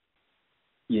Apple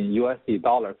in USD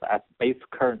dollars as base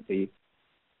currency.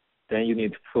 Then you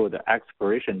need to put the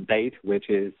expiration date, which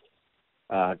is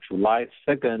July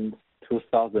 2nd,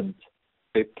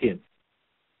 2015.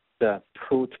 The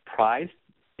put price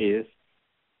is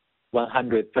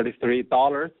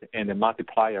 $133 and the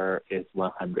multiplier is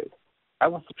 100. I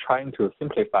was trying to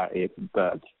simplify it,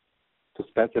 but to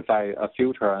specify a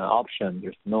future and option,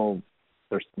 there's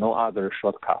no other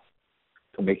shortcut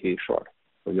to make it short.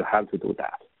 So you have to do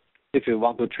that. If you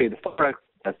want to trade Forex,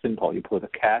 that's simple. You put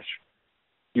cash,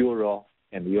 euro,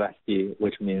 and USD,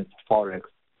 which means Forex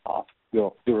of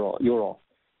euro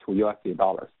to USD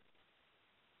dollars.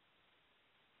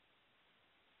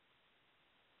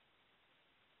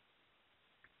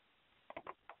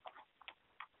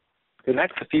 The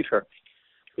next feature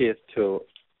is to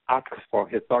ask for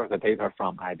historical data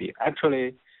from IB.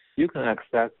 Actually, you can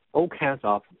access all kinds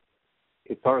of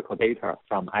historical data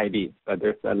from IB, but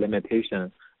there's a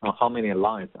limitation on how many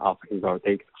lines of historical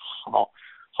data,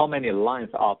 how many lines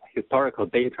of historical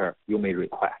data you may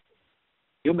request.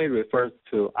 You may refer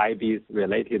to IB's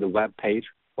related web page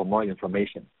for more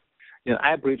information. In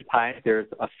IBridgePy, there's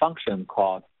a function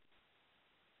called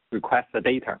request the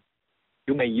data.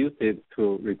 You may use it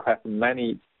to request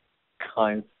many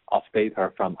kinds of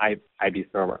data from IB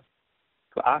server.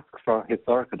 To ask for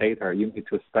historical data, you need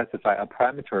to specify a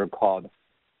parameter called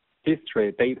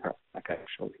history data, like I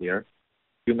showed here.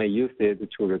 You may use it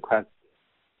to request,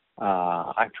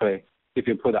 actually, if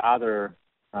you put other,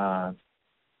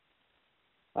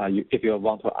 if you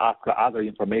want to ask other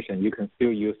information, you can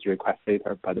still use request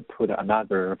data, but put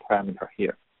another parameter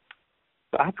here.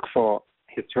 To ask for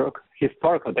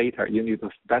historical data, you need to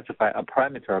specify a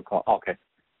parameter called, okay.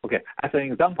 As an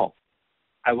example,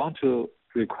 I want to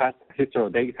request historical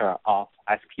data of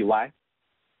SPY.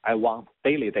 I want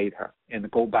daily data and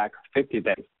go back 50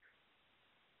 days.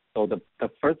 So the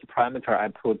first parameter I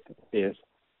put is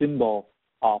symbol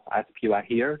of SPY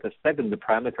here. The second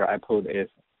parameter I put is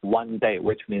 1 day,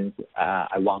 which means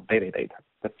I want daily data.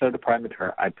 The third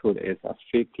parameter I put is a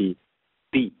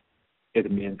 50D.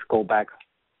 It means go back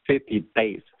 50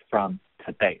 days from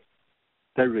today.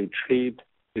 The retrieved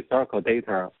historical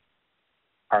data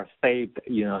are saved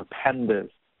in a pandas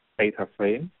data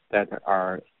frame that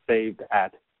are saved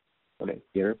at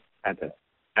here at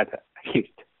hist,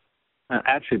 an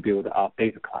attribute of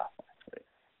data class. Actually.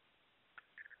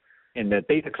 And the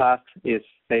data class is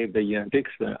saved in a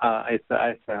dictionary. It's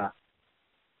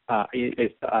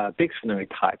a dictionary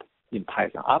type in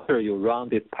Python. After you run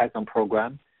this Python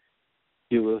program,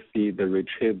 you will see the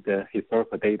retrieved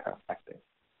historical data like this.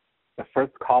 The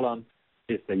first column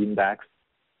is the index,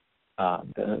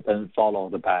 then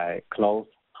followed by close,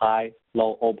 high,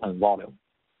 low, open, volume.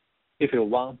 If you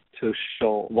want to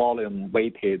show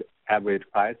volume-weighted average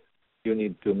price, you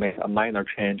need to make a minor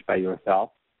change by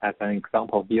yourself. As an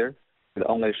example here, it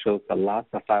only shows the last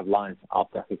 5 lines of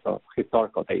the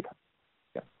historical data.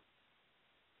 Yeah.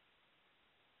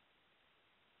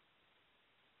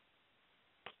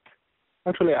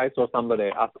 Actually, I saw somebody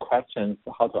ask questions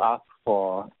how to ask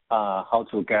for how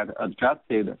to get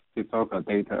adjusted historical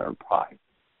data price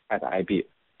at IB.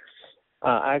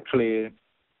 Actually,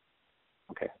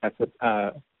 okay, that's it.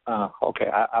 Okay,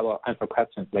 I will answer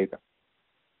questions later.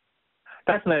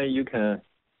 Definitely, you can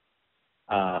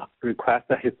request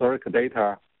the historical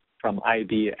data from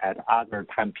IB at other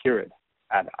time periods,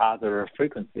 at other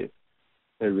frequencies.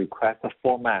 The request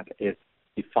format is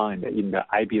defined in the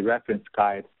IB reference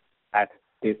guide at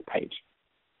this page.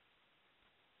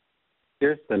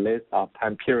 Here's the list of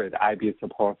time period IB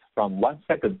supports from 1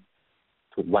 second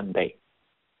to 1 day.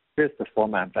 Here's the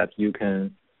format that you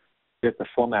can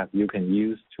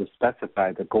use to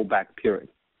specify the go back period.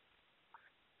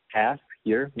 S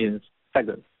here means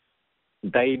seconds.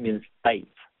 Day means days.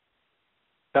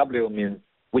 W means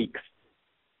weeks.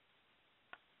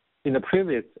 In the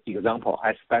previous example,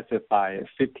 I specify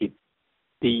 50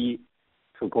 D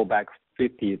to go back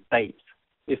 50 days.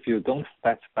 If you don't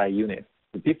specify units,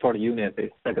 the default unit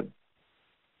is seconds.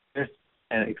 Here's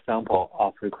an example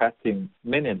of requesting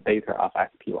minute data of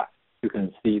SPY. You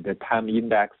can see the time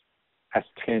index has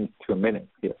changed to minutes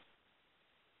here.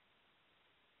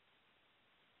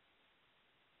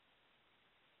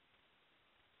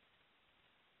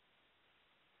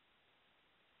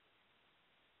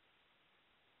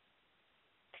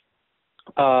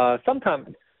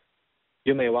 Sometimes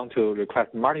you may want to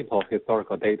request multiple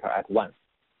historical data at once.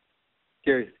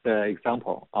 Here is the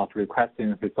example of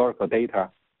requesting historical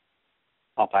data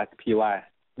of SPY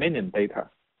minute data.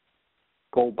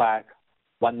 Go back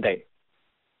 1 day.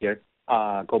 Here,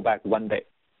 go back 1 day.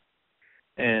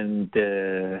 And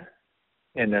at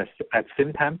the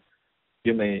same time,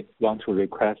 you may want to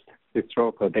request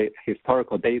historical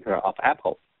data of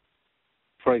Apple.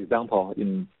 For example,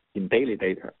 in daily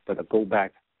data, but go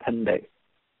back 10 days.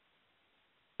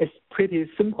 It's pretty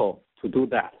simple to do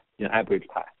that in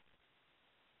IBridgePy.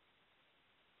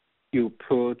 You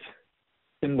put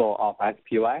symbol of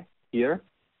SPY here,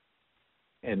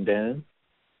 and then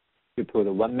you put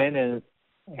 1 minute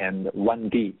and 1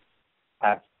 D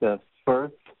as the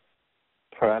first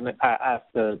parameter. As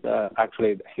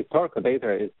actually the historical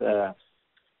data is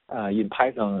in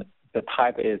Python, the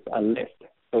type is a list,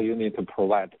 so you need to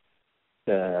provide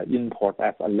the import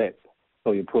as a list.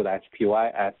 So you put SPY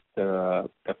as the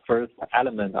first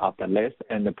element of the list,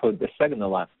 and put the second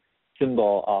one,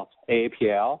 symbol of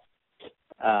APL,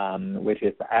 which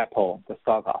is Apple, the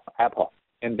stock of Apple.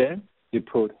 And then you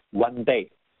put 1 day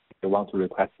if you want to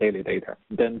request daily data,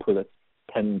 then put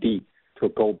 10D to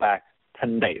go back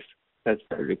 10 days. That's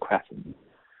the request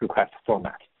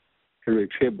format. To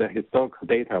retrieve the historical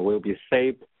data will be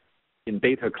saved in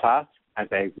data class, as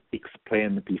I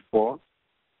explained before.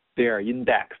 They are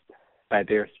indexed by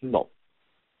their symbol.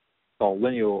 So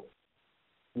when you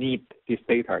need this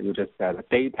data, you just set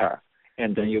data,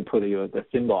 and then you put the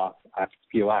symbol of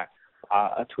SPY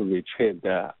to retrieve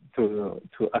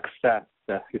to access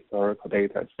the historical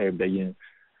data saved in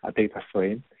a data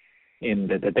frame. And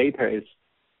the data is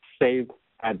saved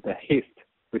at the hist,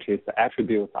 which is the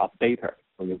attribute of data.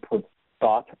 So you put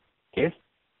dot hist,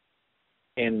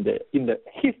 and in the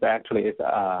hist actually is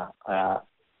a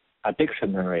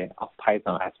dictionary of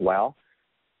Python as well,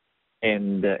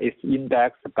 and it's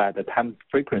indexed by the time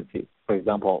frequency. For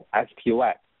example,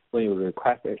 SPY, when you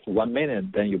request it's 1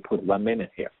 minute, then you put 1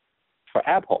 minute here. For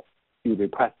Apple, you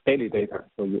request daily data,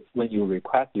 so when you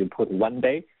request, you put 1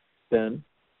 day. Then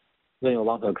when you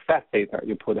want to access data,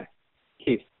 you put a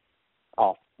hist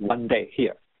of 1 day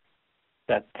here.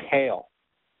 That tail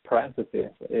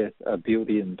parenthesis is a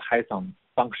built-in Python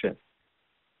function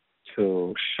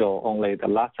to show only the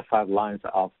last 5 lines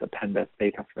of the pandas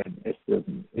data frame.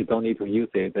 You don't need to use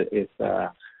it. It's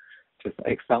just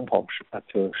an example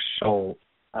to show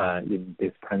in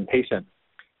this presentation.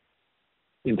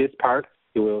 In this part,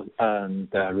 you will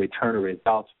the return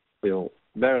results will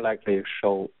very likely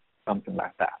show something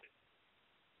like that.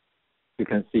 You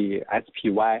can see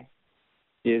SPY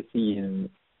is in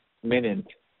minute,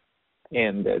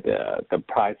 and the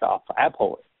price of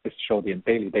Apple is showed in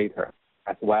daily data.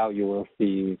 As well, you will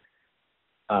see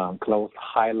close,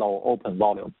 high, low, open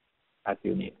volume as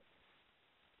you need.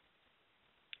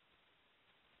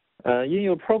 In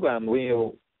your program,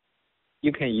 you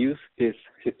can use this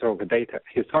historical data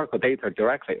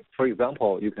directly. For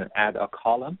example, you can add a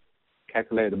column,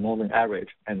 calculate the moving average,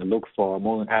 and look for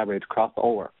moving average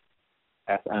crossover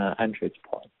as an entry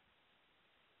point.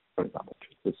 For example,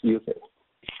 just use it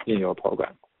in your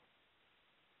program.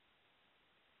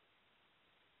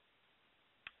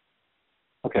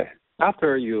 Okay,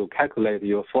 after you calculate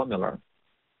your formula,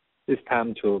 it's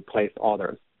time to place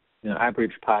orders. In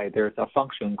IBridgePy, there's a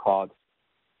function called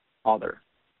order,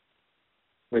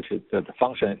 which is the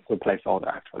function is to place order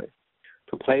actually.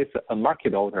 To place a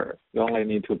market order, you only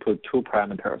need to put 2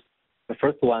 parameters. The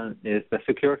first one is the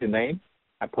security name.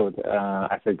 I put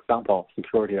as an example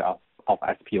security of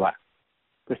SPY.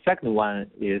 The second one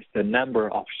is the number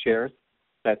of shares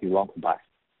that you want to buy.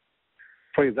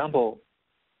 For example,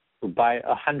 to buy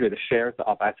 100 shares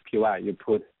of SPY, you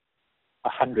put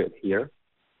 100 here.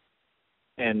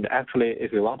 And actually,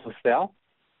 if you want to sell,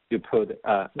 you put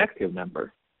a negative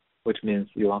number, which means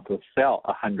you want to sell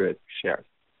 100 shares.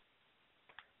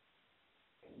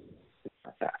 It's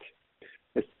like that.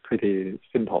 It's pretty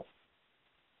simple.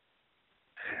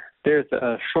 There's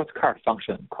a shortcut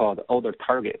function called order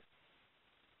target.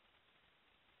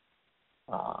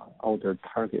 Order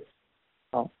target.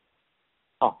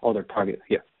 Order target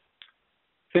here.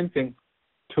 Same thing,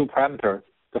 2 parameters.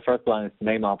 The first one is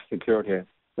name of security.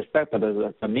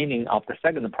 The meaning of the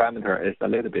second parameter is a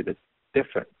little bit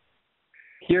different.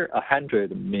 Here,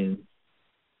 100 means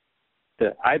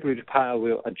the IBridgePy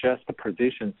will adjust the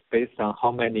positions based on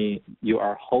how many you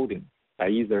are holding by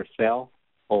either sell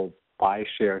or buy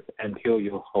shares until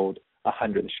you hold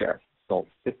 100 shares. So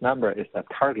this number is a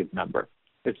target number.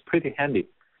 It's pretty handy.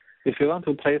 If you want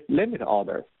to place limit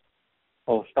orders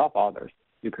or stop orders,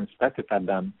 you can specify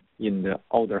them in the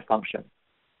order function.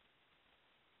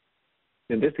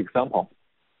 In this example,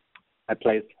 I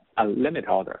placed a limit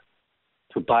order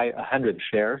to buy 100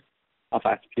 shares of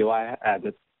SPY at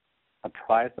a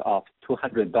price of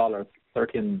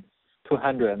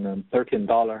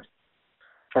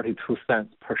 $213.42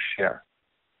 per share,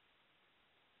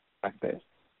 like this.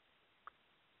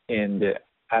 And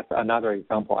as another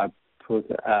example, I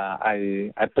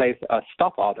placed a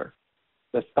stop order.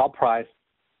 The stop price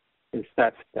is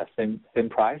set the same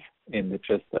price, and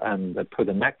put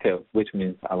a negative, which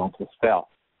means I want to sell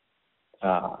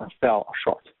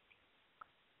short.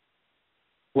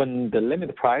 When the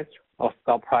limit price or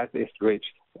stop price is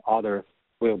reached, orders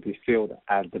will be filled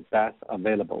at the best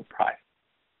available price.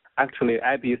 Actually,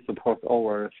 IB supports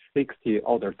over 60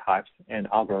 order types and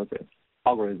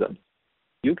algorithms.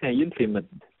 You can implement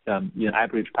them in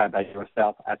IBridgePy by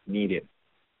yourself as needed.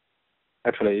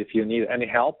 Actually, if you need any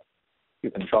help, you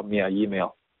can drop me an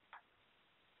email.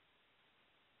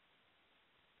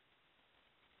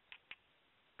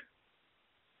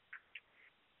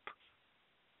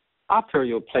 After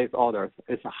you place orders,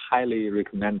 it's highly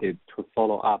recommended to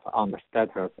follow up on the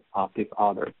status of these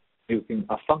orders using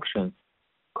a function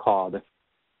called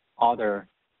order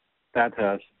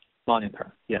status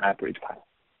monitor in IBridgePy.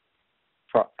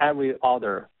 For every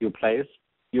order you place,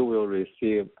 you will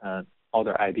receive an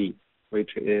order ID,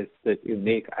 which is the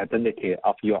unique identity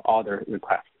of your order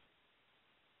request.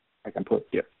 I can put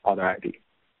here order ID.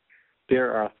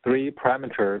 There are 3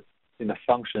 parameters in the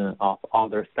function of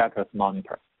order status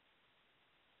monitor.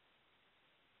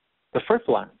 The first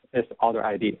one is order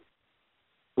ID,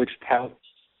 which tells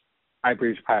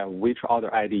IBridgePy which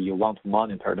order ID you want to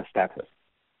monitor the status.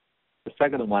 The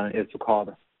second one is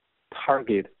called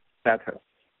target status.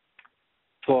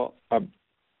 For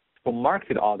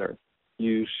market orders,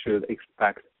 you should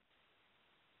expect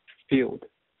field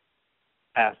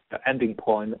as the ending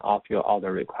point of your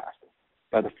order request.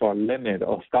 But for limit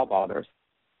or stop orders,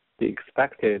 the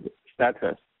expected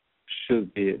status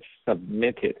should be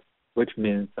submitted, which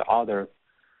means the orders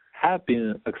have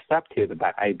been accepted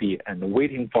by IB and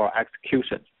waiting for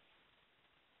execution.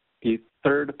 The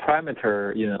third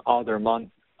parameter in order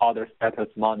status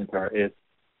monitor is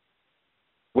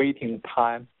waiting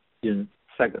time in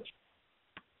seconds.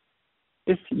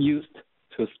 It's used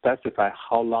to specify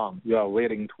how long you are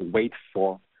willing to wait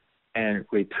for and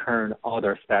return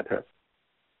order status.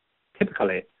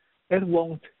 Typically, it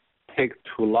won't take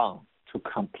too long to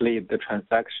complete the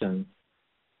transaction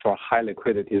for high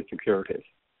liquidity securities.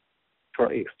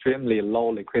 For extremely low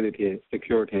liquidity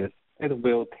securities, it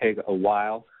will take a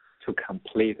while to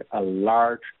complete a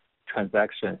large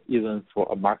transaction even for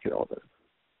a market order.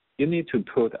 You need to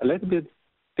put a little bit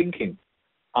thinking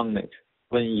on it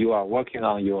when you are working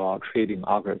on your trading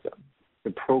algorithm.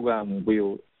 The program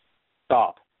will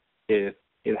stop if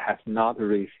it has not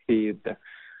received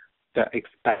the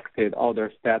expected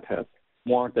order status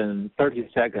more than 30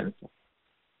 seconds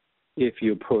if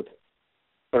you put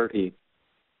 30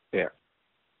 there.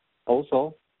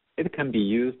 Also, it can be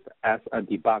used as a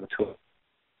debug tool.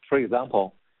 For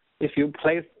example, if you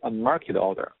place a market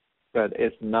order but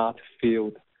it's not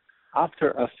filled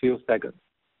after a few seconds,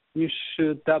 you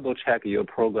should double-check your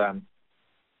program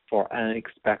for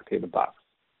unexpected bugs.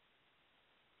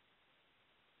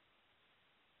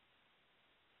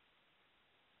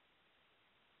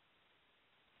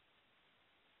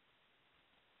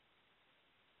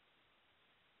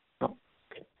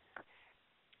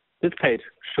 This page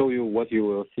shows you what you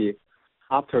will see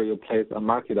after you place a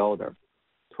market order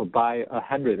to buy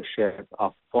 100 shares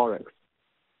of Forex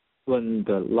when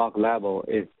the log level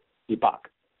is debugged.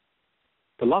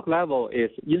 The log level is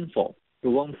info.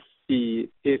 You won't see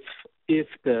if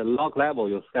the log level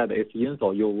you set is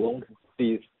info, you won't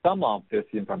see some of this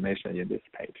information in this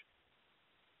page.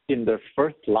 In the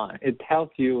first line, it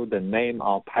tells you the name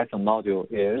of Python module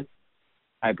is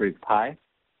IBridgePy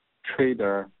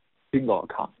trader single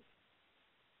account.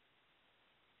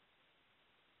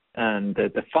 And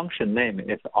the function name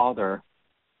is order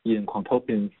in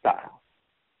QuantInsti style.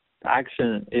 The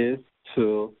action is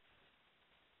to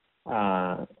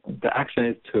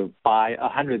buy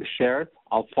 100 shares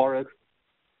of Forex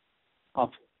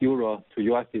of euro to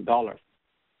USD dollars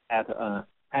at an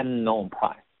unknown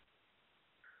price.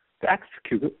 The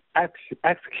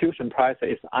execution price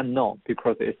is unknown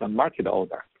because it's a market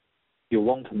order. You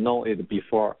won't know it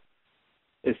before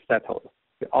it's settled.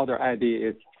 The order ID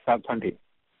is 520.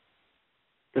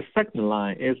 The second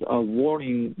line is a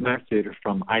warning message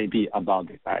from IB about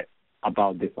this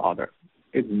order.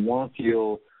 It warns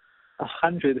you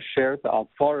 100 shares of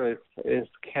Forex is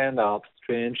kind of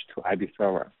strange to IB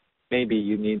server. Maybe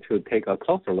you need to take a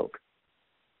closer look.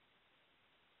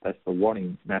 That's the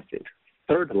warning message.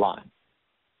 Third line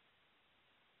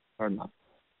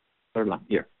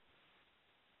here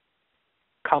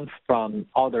comes from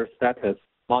order status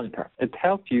monitor. It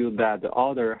tells you that the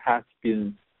order has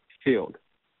been filled.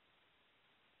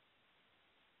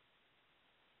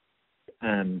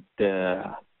 And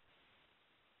here,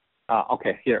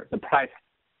 the price,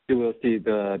 you will see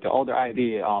the order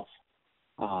ID of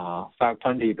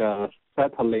 520, the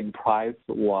settling price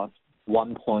was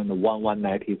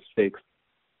 $1.1196.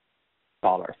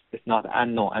 It's not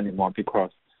unknown anymore because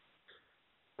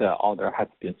the order has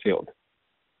been filled.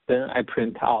 Then I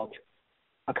print out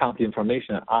account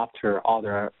information after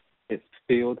order is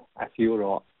filled as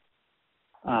usual.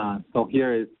 So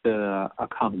here is the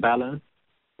account balance,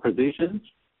 positions,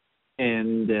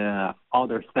 and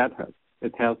order status.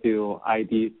 It tells you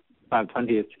ID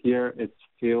 520 is here, it's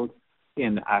filled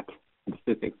in at a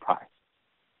specific price.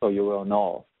 So you will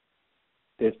know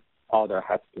this order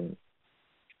has been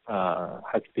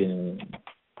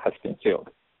filled.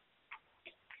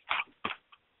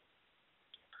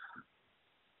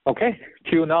 Okay,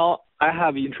 till now I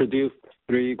have introduced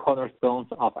 3 cornerstones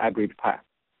of IBridgePy.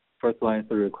 First one is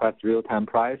to request real-time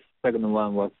price. Second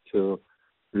one was to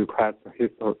request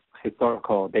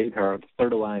historical data.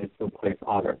 Third one is to place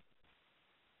order.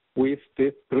 With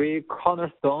these three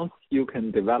cornerstones, you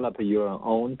can develop your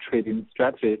own trading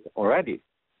strategies already.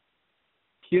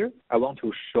 Here, I want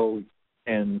to show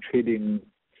a trading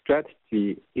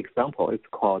strategy example. It's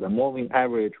called a moving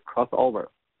average crossover.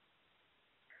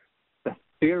 The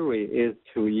theory is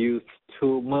to use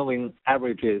two moving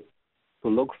averages to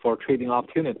look for trading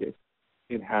opportunities.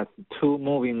 It has two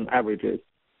moving averages.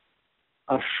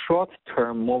 A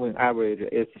short-term moving average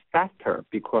is faster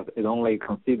because it only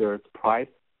considers price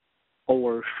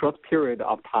over a short period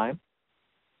of time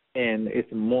and is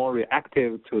more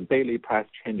reactive to daily price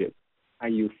changes. I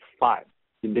use 5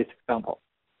 in this example.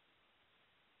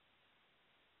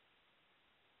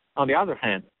 On the other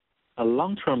hand, a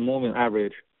long-term moving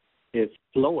average is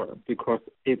slower because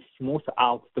it smooths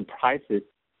out the prices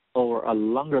over a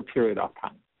longer period of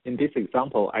time. In this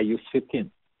example, I use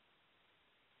 15.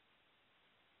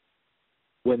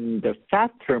 When the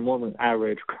faster moving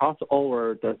average crosses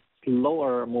over the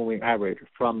slower moving average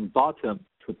from bottom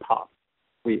to top,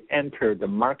 we enter the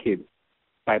market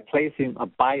by placing a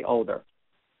buy order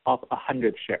of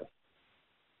 100 shares.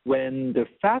 When the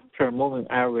faster moving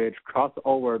average crosses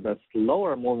over the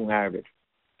slower moving average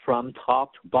from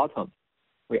top to bottom,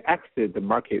 we exit the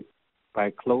market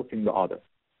by closing the order.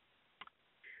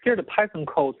 Here are the Python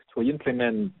code to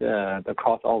implement the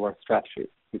crossover strategy.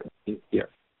 You can see here.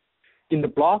 In the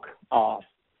block of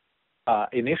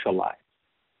initialize,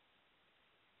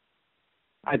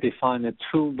 I define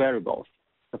 2 variables.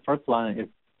 The first one is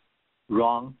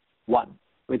run 1,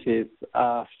 which is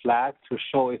a flag to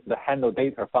show if the handle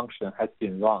data function has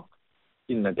been run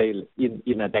in a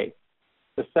day.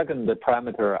 The second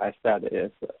parameter I said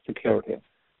is security,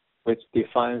 which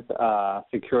defines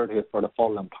security for the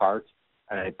following parts.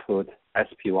 I put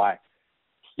SPY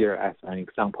here as an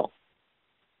example.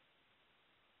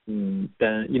 Then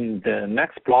in the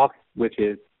next block, which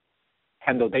is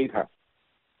handle data,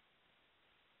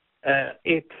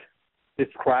 it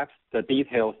describes the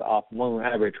details of moving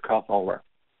average crossover.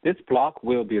 This block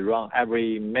will be run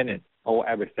every minute or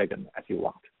every second as you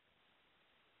want.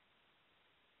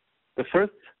 The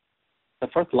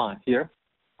first line here,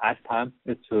 as time,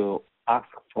 is to ask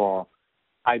for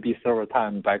IB server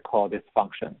time by call this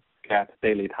function, get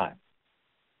daily time.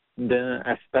 Then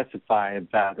I specify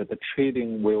that the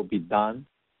trading will be done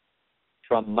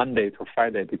from Monday to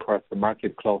Friday because the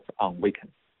market closes on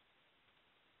weekends.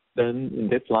 Then in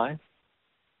this line,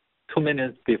 2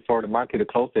 minutes before the market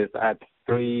closes at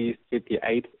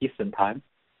 3:58 Eastern Time,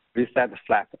 reset the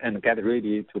flag and get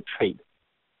ready to trade.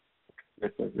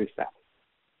 Reset.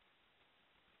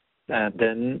 And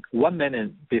then 1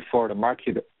 minute before the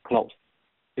market closes,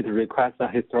 it requests the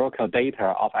historical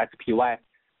data of XPY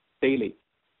daily,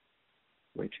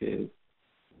 which is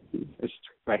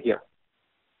right here.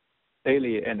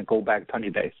 Daily and go back 20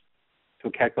 days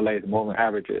to calculate moving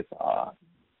averages.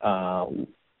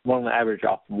 Moving average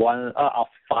of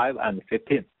 5 and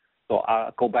 15. So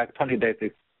I'll go back 20 days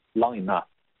is long enough.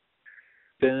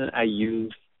 Then I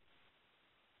use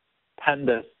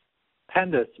pandas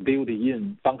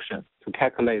built-in function to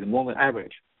calculate moving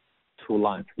average. 2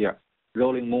 lines here.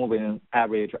 Rolling moving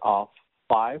average of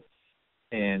 5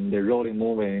 and the rolling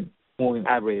moving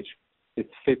average is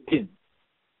 15.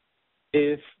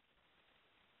 If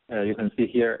you can see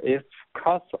here, if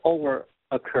crossover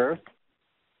occurs,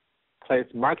 place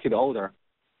market order.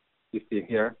 You see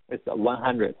here, it's a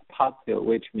 100 positive,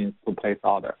 which means to place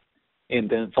order. And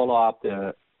then follow up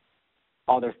the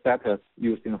order status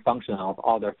using a function of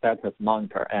order status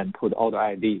monitor and put order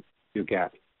ID you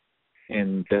get.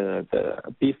 And the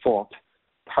default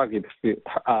target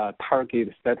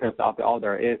status of the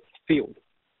order is filled.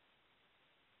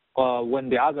 On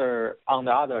the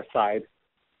other side,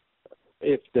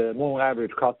 if the moving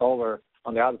average crossover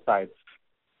on the other side,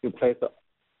 you place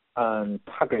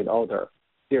target order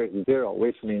 0,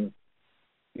 which means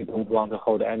you don't want to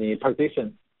hold any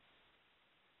position,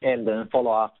 and then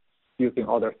follow up using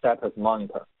order status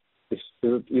monitor. You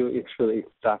should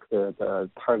extract the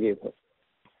target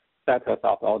status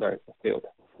of the order is filled.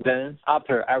 Then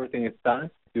after everything is done,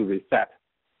 you reset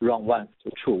run 1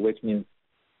 to true, which means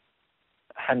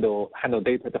handle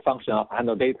data, the function of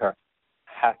handle data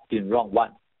has been run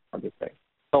 1 on this day.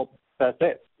 So that's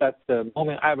it. That's the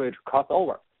moving average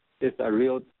crossover. It's a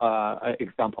real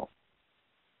example.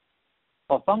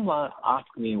 So someone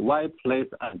asked me why place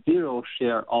a 0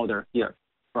 share order here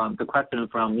from the question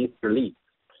from Mr. Lee.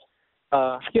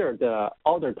 Here the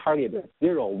order target is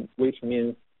 0, which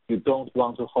means you don't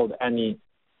want to hold any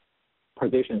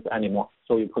positions anymore,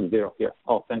 so you put 0 here.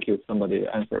 Oh, thank you. Somebody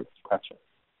answered the question.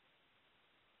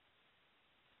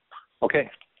 Okay,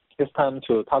 it's time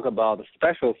to talk about the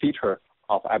special feature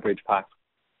of IBridgePy.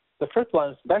 The first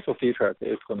one special feature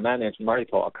is to manage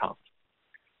multiple accounts.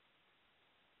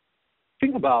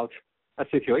 Think about a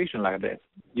situation like this.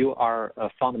 You are a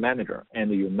fund manager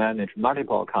and you manage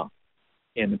multiple accounts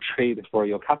and trade for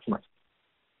your customers.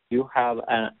 You have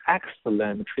an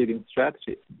excellent trading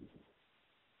strategy.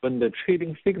 When the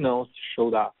trading signals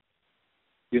showed up,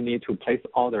 you need to place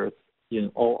orders in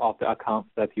all of the accounts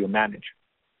that you manage.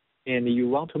 And you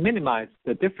want to minimize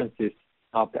the differences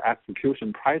of the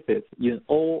execution prices in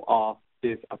all of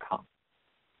these accounts.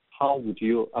 How would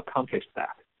you accomplish that?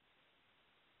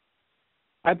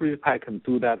 IBridgePy can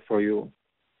do that for you.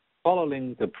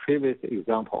 Following the previous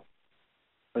example,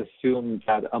 assume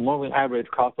that a moving average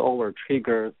crossover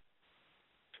triggers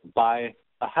to buy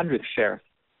 100 shares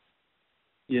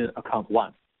in account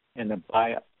 1 and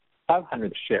buy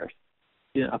 500 shares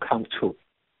in account 2.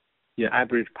 In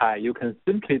IBridgePy, you can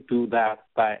simply do that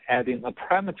by adding a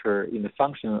parameter in the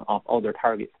function of order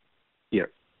target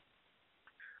here.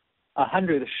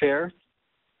 100 shares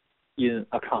in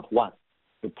account 1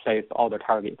 to place order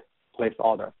target, place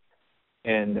order,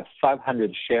 and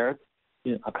 500 shares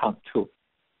in account 2,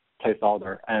 place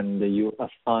order, and you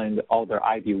assign the order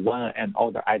ID 1 and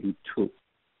order ID 2.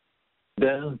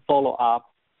 Then follow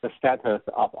up the status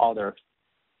of orders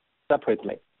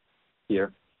separately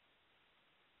here.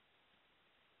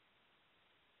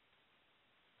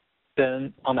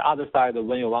 Then on the other side,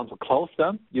 when you want to close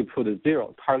them, you put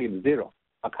 0, target 0,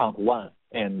 account 1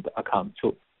 and account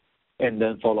 2, and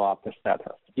then follow up the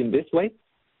status. In this way,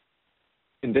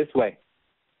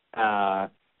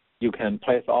 you can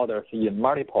place orders in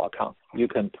multiple accounts. You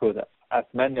can put as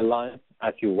many lines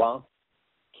as you want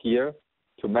here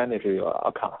to manage your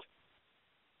account.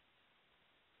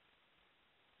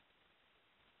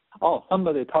 Oh,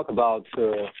 somebody talked about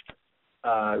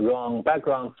run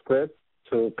background script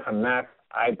to connect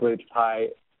IBridgePy,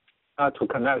 to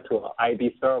connect to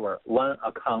IB server, 1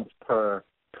 account per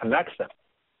connection.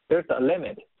 There's a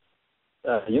limit.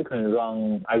 You can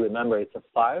run, I remember it's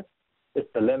 5. It's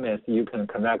the limit you can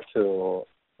connect to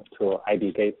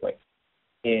IB gateway.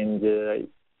 And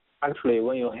actually,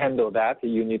 when you handle that,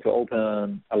 you need to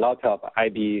open a lot of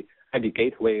IB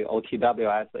gateway or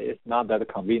TWS. It's not that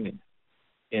convenient,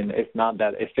 and it's not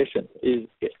that efficient.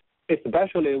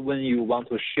 Especially when you want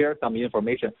to share some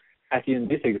information, as in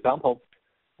this example,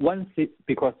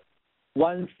 because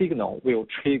one signal will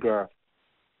trigger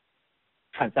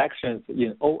transactions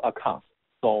in all accounts.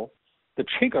 So the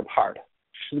trigger part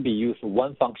should be used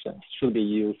one function, should be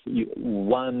used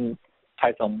one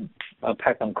Python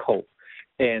code,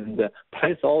 and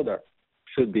place order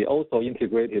should be also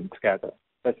integrated together.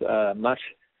 That's a much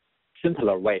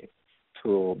simpler way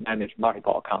to manage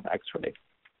multiple accounts actually.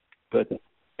 But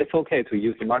it's okay to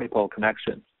use multiple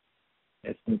connections.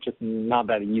 It's just not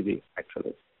that easy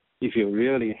actually. If you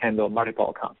really handle multiple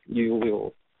accounts, you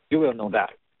will know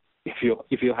that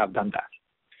if you have done that.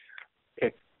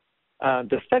 Okay.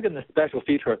 The second special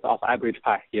features of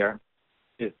IBridgePy here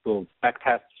is to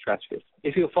backtest strategies.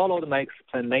 If you followed my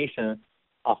explanation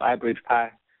of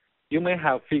IBridgePy, you may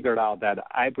have figured out that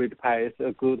IBridgePy is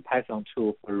a good Python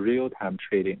tool for real-time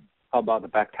trading. How about the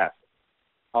backtest?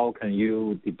 How can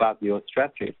you debug your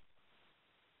strategies?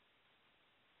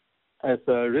 It's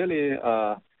really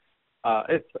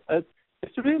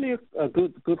a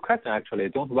good question actually.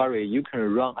 Don't worry, you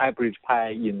can run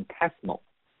IBridgePy in test mode.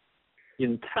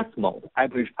 In test mode,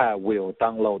 IBridgePy will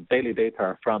download daily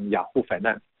data from Yahoo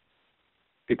Finance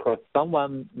because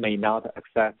someone may not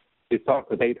access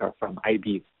historical data from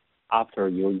IB after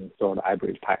you install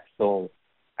IBridgePy. So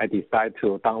I decide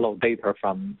to download data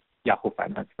from Yahoo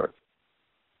Finance first.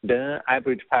 Then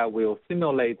IBridgePy will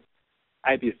simulate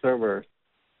IB servers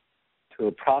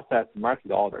to process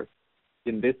market orders.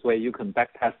 In this way, you can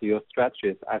backtest your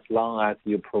strategies as long as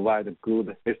you provide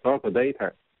good historical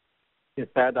data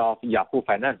instead of Yahoo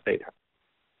Finance data.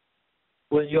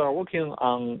 When you are working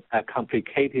on a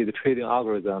complicated trading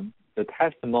algorithm, the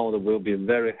test mode will be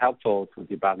very helpful to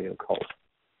debug your code.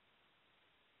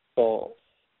 So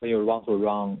when you want to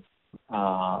run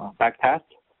backtest,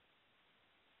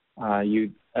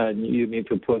 you need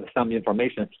to put some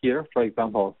information here, for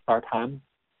example, start time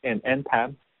and end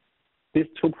time. These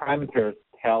 2 parameters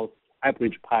tell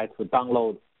IBridgePy to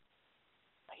download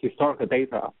historical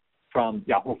data from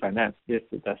Yahoo Finance. This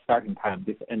is the starting time,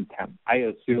 this is end time. I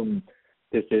assume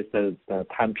this is the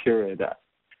time period that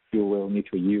you will need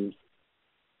to use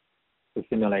to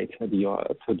simulate to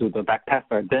do the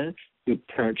backtest. Then you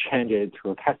change it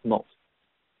to test mode.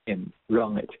 and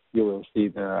run it, you will see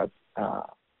the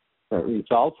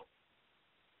results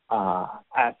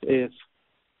as if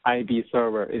IB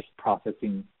server is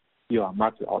processing your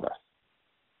market orders.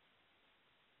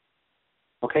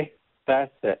 Okay,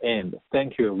 that's the end.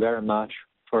 Thank you very much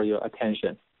for your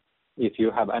attention. If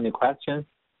you have any questions,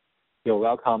 you're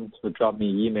welcome to drop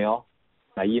me email.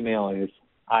 My email is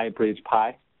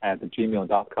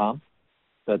IBridgePy@gmail.com.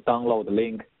 The download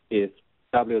link is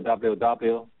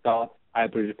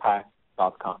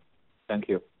www.ibridgepy.com. Thank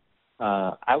you.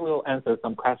 I will answer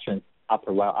some questions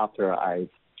after I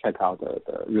check out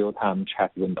the real-time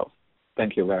chat windows.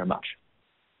 Thank you very much.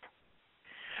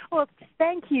 Well,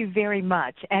 thank you very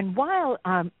much. And while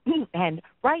and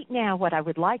right now, what I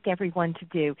would like everyone to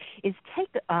do is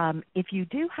take, if you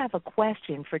do have a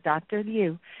question for Dr.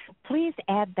 Liu, please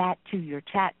add that to your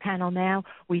chat panel now.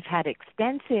 We've had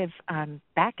extensive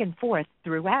back and forth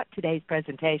throughout today's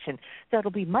presentation, so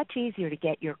it'll be much easier to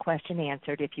get your question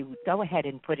answered if you go ahead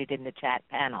and put it in the chat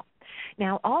panel.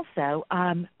 Now, also,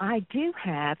 I do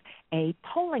have a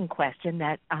polling question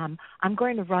that I'm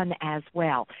going to run as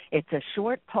well. It's a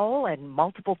short poll and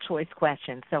multiple choice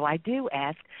questions. So I do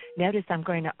ask, notice I'm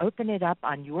going to open it up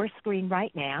on your screen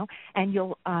right now, and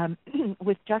you'll,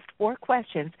 with just 4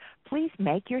 questions, please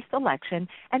make your selection,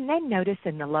 and then notice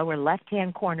in the lower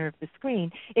left-hand corner of the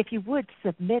screen if you would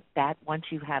submit that once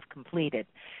you have completed.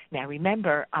 Now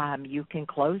remember, you can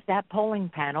close that polling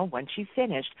panel once you've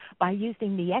finished by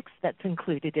using the X that's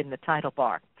included in the title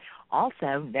bar.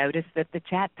 Also, notice that the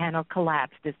chat panel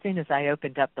collapsed as soon as I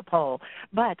opened up the poll.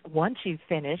 But once you've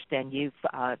finished and you've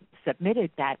submitted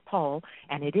that poll,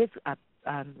 and it is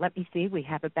let me see, we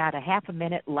have about a half a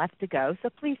minute left to go, so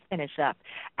please finish up.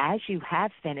 As you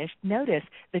have finished, notice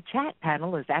the chat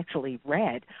panel is actually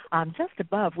red just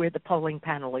above where the polling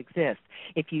panel exists.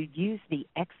 If you use the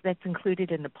X that's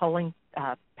included in the polling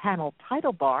panel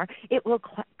title bar, it will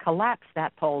collapse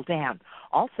that poll down.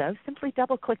 Also, simply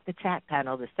double-click the chat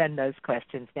panel to send those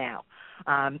questions now.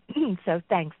 So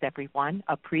thanks, everyone.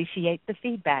 Appreciate the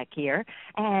feedback here.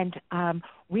 And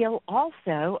we'll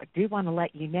also do want to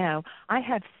let you know, I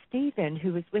have Stephen,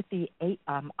 who is with the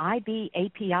IB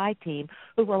API team,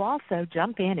 who will also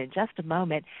jump in just a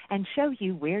moment and show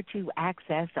you where to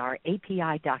access our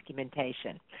API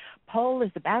documentation. Poll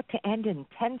is about to end in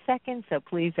 10 seconds, so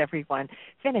please, everyone,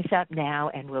 finish up now,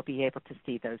 and we'll be able to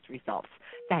see those results.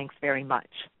 Thanks very much.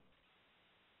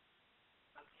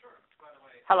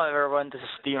 Hello, everyone. This is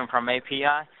Steven from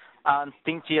API.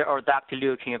 Dingji or Dr.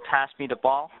 Liu, can you pass me the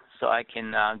ball so I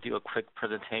can do a quick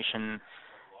presentation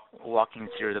walking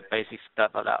through the basic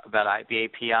stuff about IB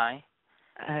API?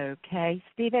 Okay,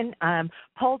 Stephen,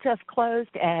 poll just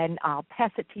closed, and I'll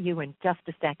pass it to you in just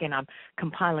a second. I'm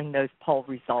compiling those poll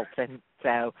results, and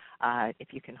so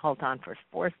if you can hold on for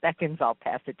 4 seconds, I'll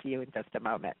pass it to you in just a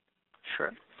moment.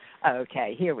 Sure.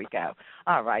 Okay, here we go.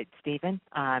 All right, Stephen,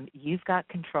 you've got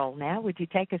control now. Would you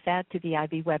take us out to the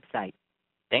IB website?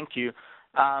 Thank you.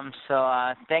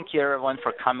 Thank you, everyone,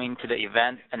 for coming to the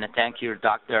event, and thank you,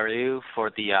 Dr. Liu, for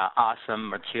the awesome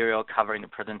material covering the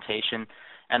presentation.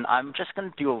 And I'm just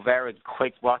going to do a very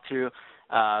quick walkthrough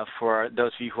for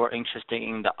those of you who are interested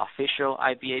in the official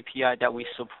IB API that we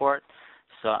support.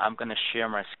 So I'm going to share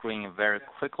my screen very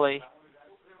quickly.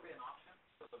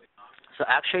 So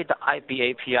actually, the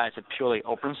IB API is a purely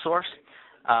open source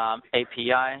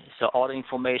API. So all the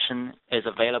information is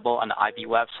available on the IB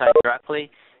website directly.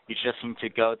 You just need to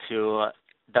go to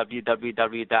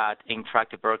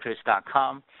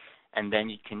www.interactivebrokers.com, and then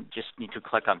you can just need to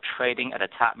click on Trading at the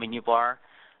top menu bar,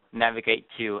 navigate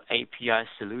to API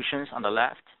Solutions on the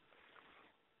left,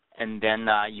 and then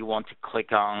you want to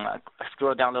click on,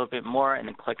 scroll down a little bit more, and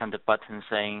then click on the button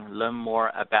saying Learn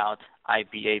More About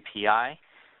IB API.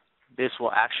 This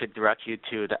will actually direct you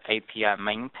to the API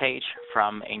main page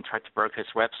from Interactive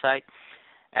Brokers website.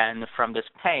 And from this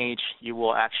page, you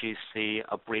will actually see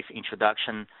a brief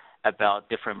introduction about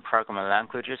different programming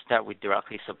languages that we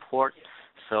directly support.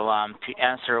 So to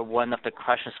answer one of the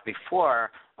questions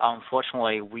before,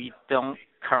 unfortunately, we don't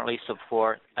currently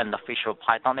support an official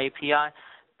Python API,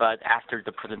 but after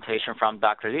the presentation from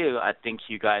Dr. Liu, I think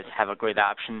you guys have a great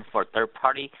option for third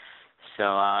party. So,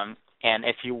 and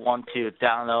if you want to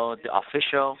download the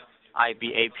official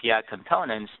IB API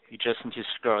components, you just need to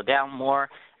scroll down more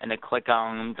and then click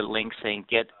on the link saying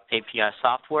Get API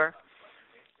Software.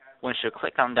 Once you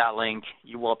click on that link,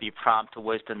 you will be prompted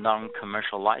with the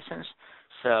non-commercial license.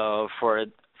 So for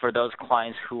those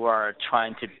clients who are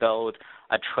trying to build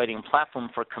a trading platform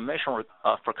for commercial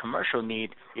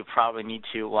need, you probably need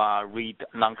to read the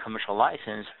non-commercial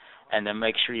license and then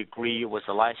make sure you agree with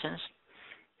the license.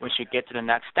 once you get to the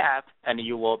next step, and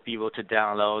you will be able to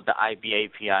download the IB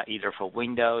API either for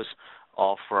Windows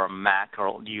or for Mac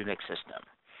or Unix system.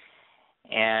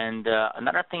 And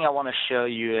another thing I want to show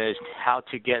you is how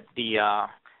to get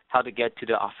to the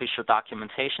official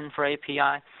documentation for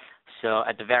API. So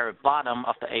at the very bottom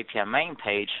of the API main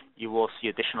page, you will see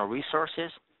additional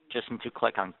resources. Just need to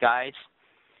click on Guides.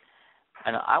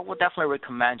 And I would definitely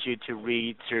recommend you to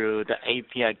read through the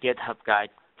API GitHub guide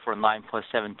for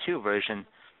 9.72 version,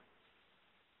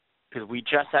 because we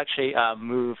just actually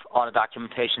moved all the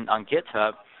documentation on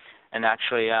GitHub, and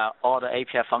actually all the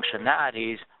API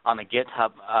functionalities on the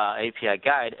GitHub API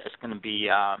guide is going to be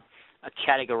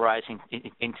categorizing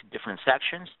into different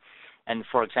sections. And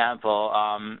for example,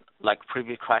 like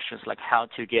previous questions, like how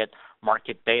to get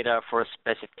market data for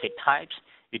specific types,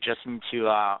 you just need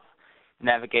to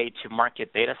navigate to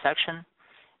market data section.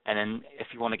 And then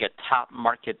if you want to get top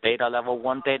market data level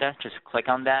 1 data, just click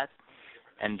on that.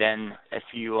 And then if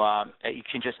you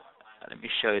can just, let me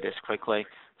show you this quickly.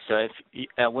 So if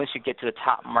once you get to the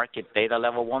top market data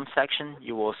level 1 section,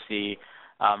 you will see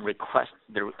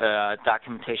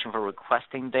documentation for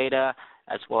requesting data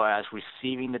as well as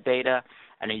receiving the data,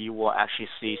 and then you will actually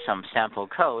see some sample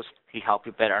codes to help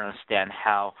you better understand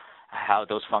how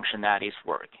those functionalities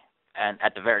work. And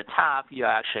at the very top, you're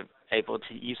actually able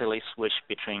to easily switch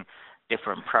between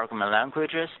different programming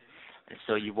languages, and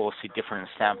so you will see different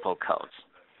sample codes.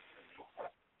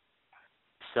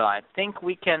 So I think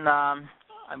we can,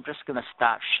 I'm just going to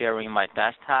stop sharing my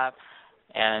desktop,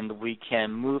 and we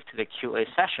can move to the QA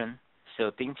session.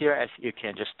 So Dingtier, if you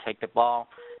can just take the ball,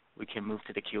 we can move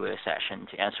to the QA session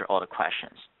to answer all the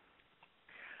questions.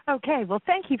 Okay, well,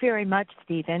 thank you very much,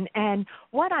 Stephen. And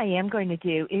what I am going to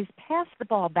do is pass the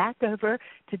ball back over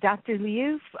to Dr.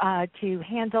 Liu to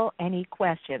handle any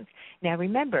questions. Now,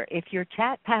 remember, if your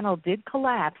chat panel did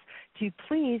collapse, to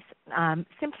please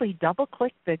simply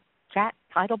double-click the chat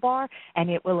title bar, and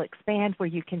it will expand where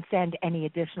you can send any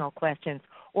additional questions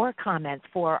or comments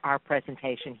for our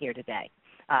presentation here today,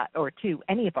 or to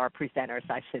any of our presenters,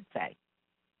 I should say.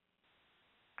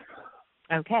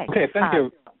 Okay. Okay, thank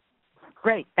you.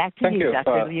 Great. Back to you,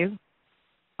 Dr. Liu.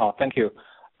 Oh, thank you.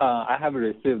 I have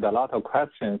received a lot of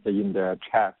questions in the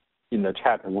chat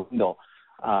window.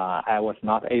 I was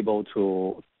not able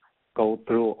to go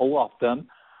through all of them.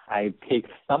 I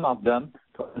picked some of them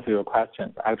to answer your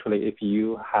questions. Actually, if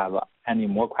you have any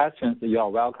more questions, you are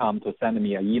welcome to send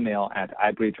me an email at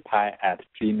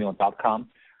IBridgePy@gmail.com.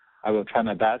 I will try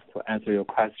my best to answer your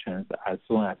questions as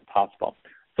soon as possible.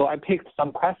 So I picked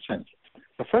some questions.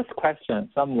 The first question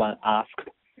someone asked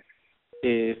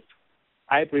is,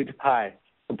 IBridgePy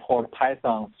support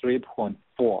Python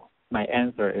 3.4? My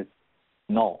answer is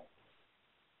no.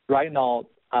 Right now,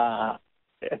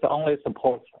 it only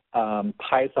supports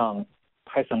Python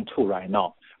 2 right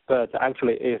now. But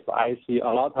actually, if I see a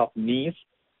lot of needs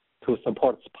to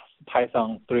support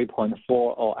Python 3.4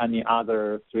 or any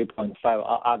other 3.5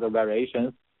 or other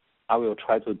variations, I will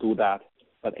try to do that,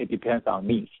 but it depends on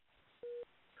needs.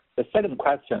 The second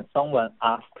question, someone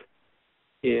asked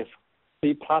if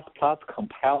C++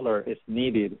 compiler is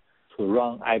needed to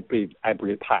run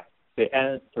IBridgePy. The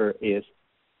answer is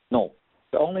no.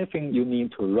 The only thing you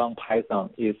need to run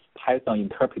Python is Python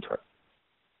interpreter.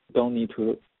 You don't need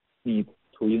to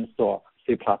install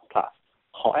C++.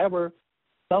 However,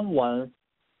 someone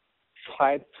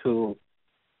tried to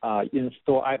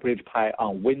install IBridgePy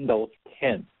on Windows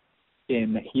 10,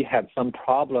 and he had some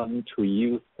problem to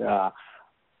use the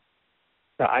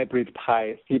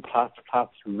IBridgePy C++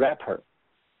 wrapper.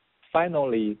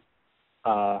 Finally,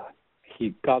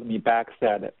 he got me back,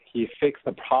 said he fixed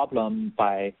the problem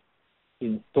by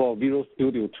install Visual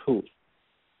Studio Tools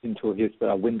into his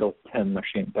Windows 10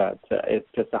 machine. But it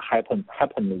just happened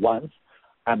once.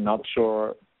 I'm not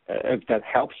sure if that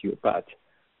helps you, but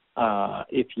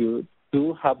if you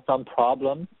do have some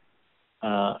problem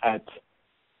at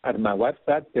my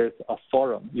website, there's a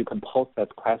forum. You can post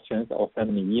that questions or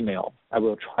send me email. I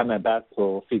will try my best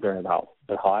to figure it out.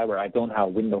 But however, I don't have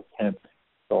Windows 10,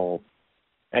 so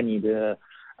I need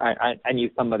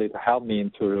somebody to help me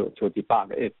to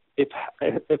debug.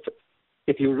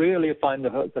 If you really find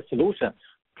the solution,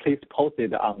 please post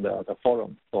it on the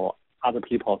forum so other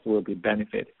people will be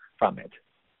benefit from it.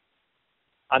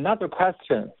 Another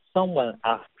question someone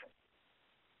asked: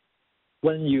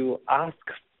 when you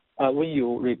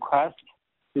request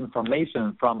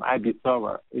information from IB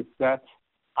server, is that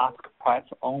ask price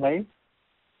only?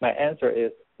 My answer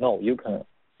is no. You can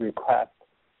request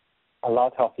a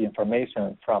lot of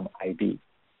information from IB,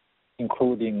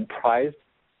 including price,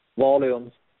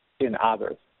 volumes, and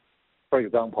others. For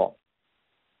example,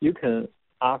 you can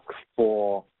ask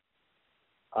for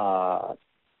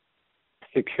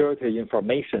security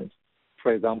information.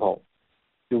 For example,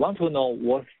 you want to know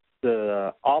what's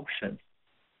the options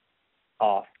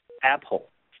of Apple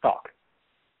stock.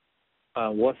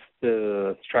 What's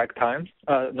the strike times?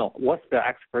 What's the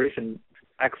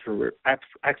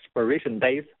expiration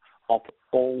dates of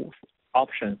all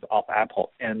options of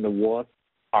Apple, and what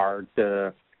are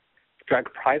the strike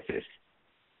prices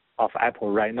of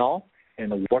Apple right now,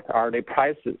 and what are the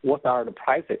prices?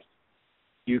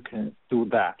 You can do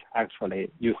that actually.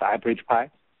 Use IBridgePy.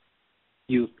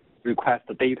 Use request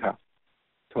data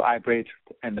to iBridge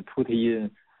and put in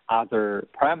other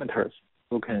parameters.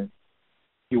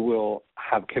 You will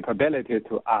have capability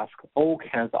to ask all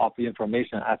kinds of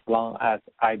information as long as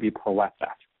IB provides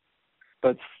that.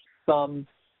 But some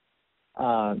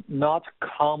not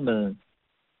common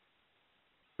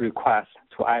requests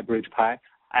to iBridgePy,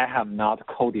 I have not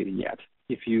coded yet.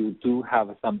 If you do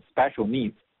have some special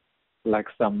needs, like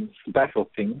some special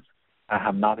things I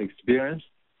have not experienced,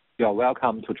 you're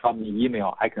welcome to drop me an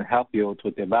email. I can help you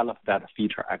to develop that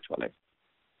feature actually.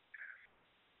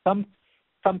 Some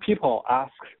people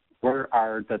ask, where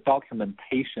are the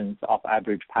documentations of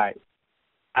IBridgePy?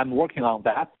 I'm working on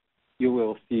that. You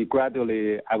will see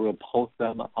gradually I will post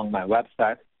them on my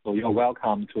website. So you're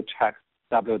welcome to check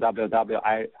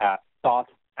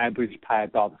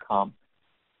www.ibridgepy.com.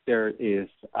 There is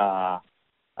a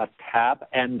tab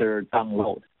under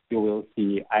download. You will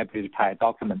see IBridgePy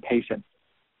documentation.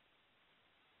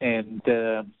 And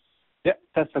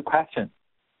that's the question.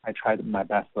 I tried my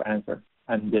best to answer.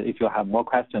 And if you have more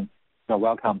questions, you're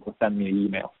welcome to send me an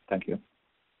email. Thank you.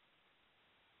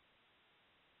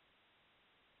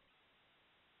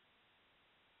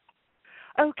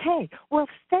 Okay. Well,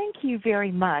 thank you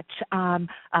very much,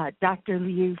 Dr.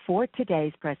 Liu, for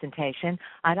today's presentation.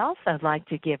 I'd also like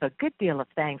to give a good deal of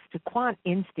thanks to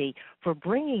QuantInsti for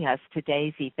bringing us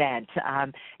today's event.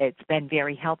 It's been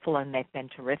very helpful, and they've been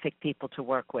terrific people to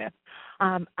work with.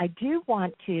 I do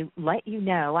want to let you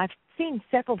know, I've seen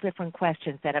several different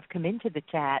questions that have come into the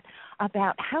chat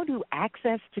about how to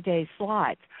access today's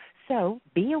slides. So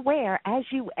be aware as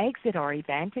you exit our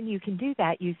event, and you can do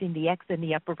that using the X in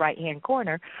the upper right-hand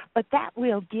corner, but that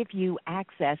will give you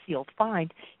access. You'll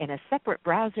find in a separate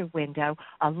browser window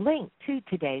a link to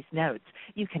today's notes.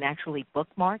 You can actually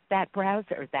bookmark that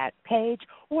browser or that page,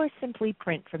 or simply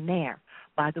print from there.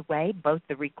 By the way, both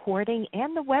the recording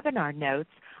and the webinar notes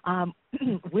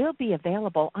will be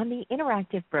available on the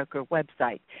Interactive Broker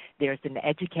website. There's an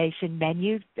education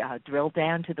menu, drill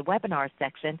down to the webinar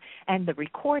section, and the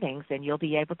recordings, and you'll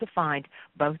be able to find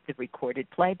both the recorded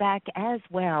playback as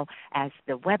well as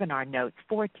the webinar notes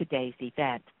for today's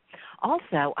event.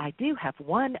 Also, I do have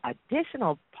one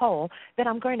additional poll that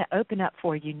I'm going to open up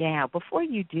for you now. Before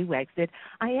you do exit,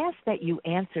 I ask that you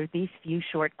answer these few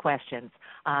short questions.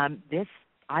 This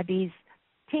IB's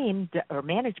team or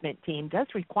management team does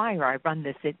require I run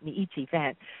this in each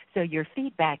event, so your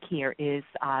feedback here is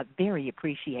very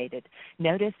appreciated.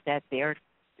 Notice that there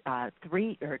are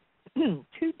two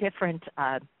different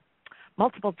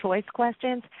multiple choice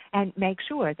questions, and make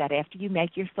sure that after you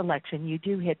make your selection, you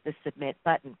do hit the submit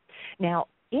button. Now,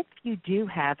 if you do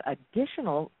have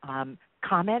additional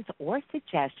comments or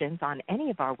suggestions on any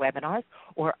of our webinars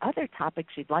or other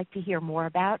topics you'd like to hear more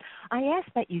about, I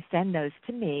ask that you send those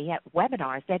to me at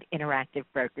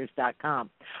webinars@interactivebrokers.com.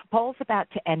 Poll's about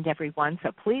to end, everyone,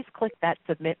 so please click that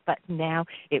submit button now.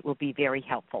 It will be very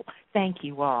helpful. Thank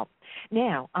you all.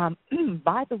 Now,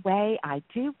 by the way, I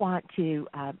do want to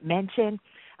mention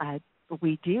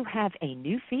we do have a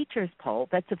new features poll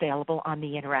that's available on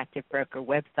the Interactive Broker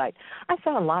website. I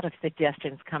saw a lot of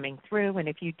suggestions coming through, and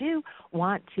if you do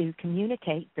want to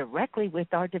communicate directly with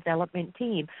our development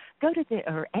team, go to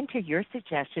or enter your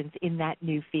suggestions in that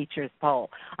new features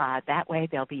poll. That way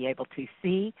they'll be able to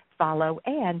see, follow,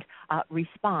 and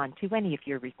respond to any of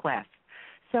your requests.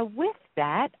 So with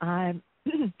that,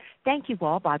 thank you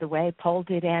all. By the way, poll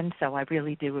did end, so I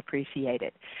really do appreciate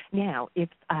it. Now, if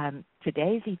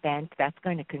today's event, that's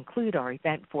going to conclude our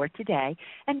event for today,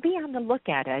 and be on the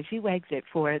lookout as you exit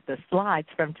for the slides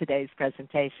from today's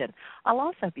presentation. I'll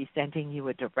also be sending you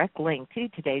a direct link to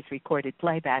today's recorded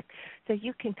playback so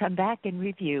you can come back and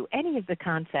review any of the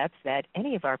concepts that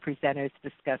any of our presenters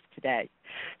discussed today.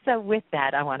 So with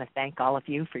that, I want to thank all of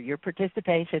you for your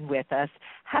participation with us.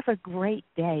 Have a great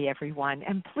day, everyone,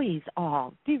 and please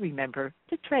all do remember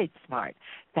to trade smart.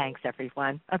 Thanks,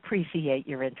 everyone. Appreciate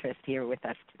your interest here with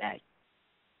us today.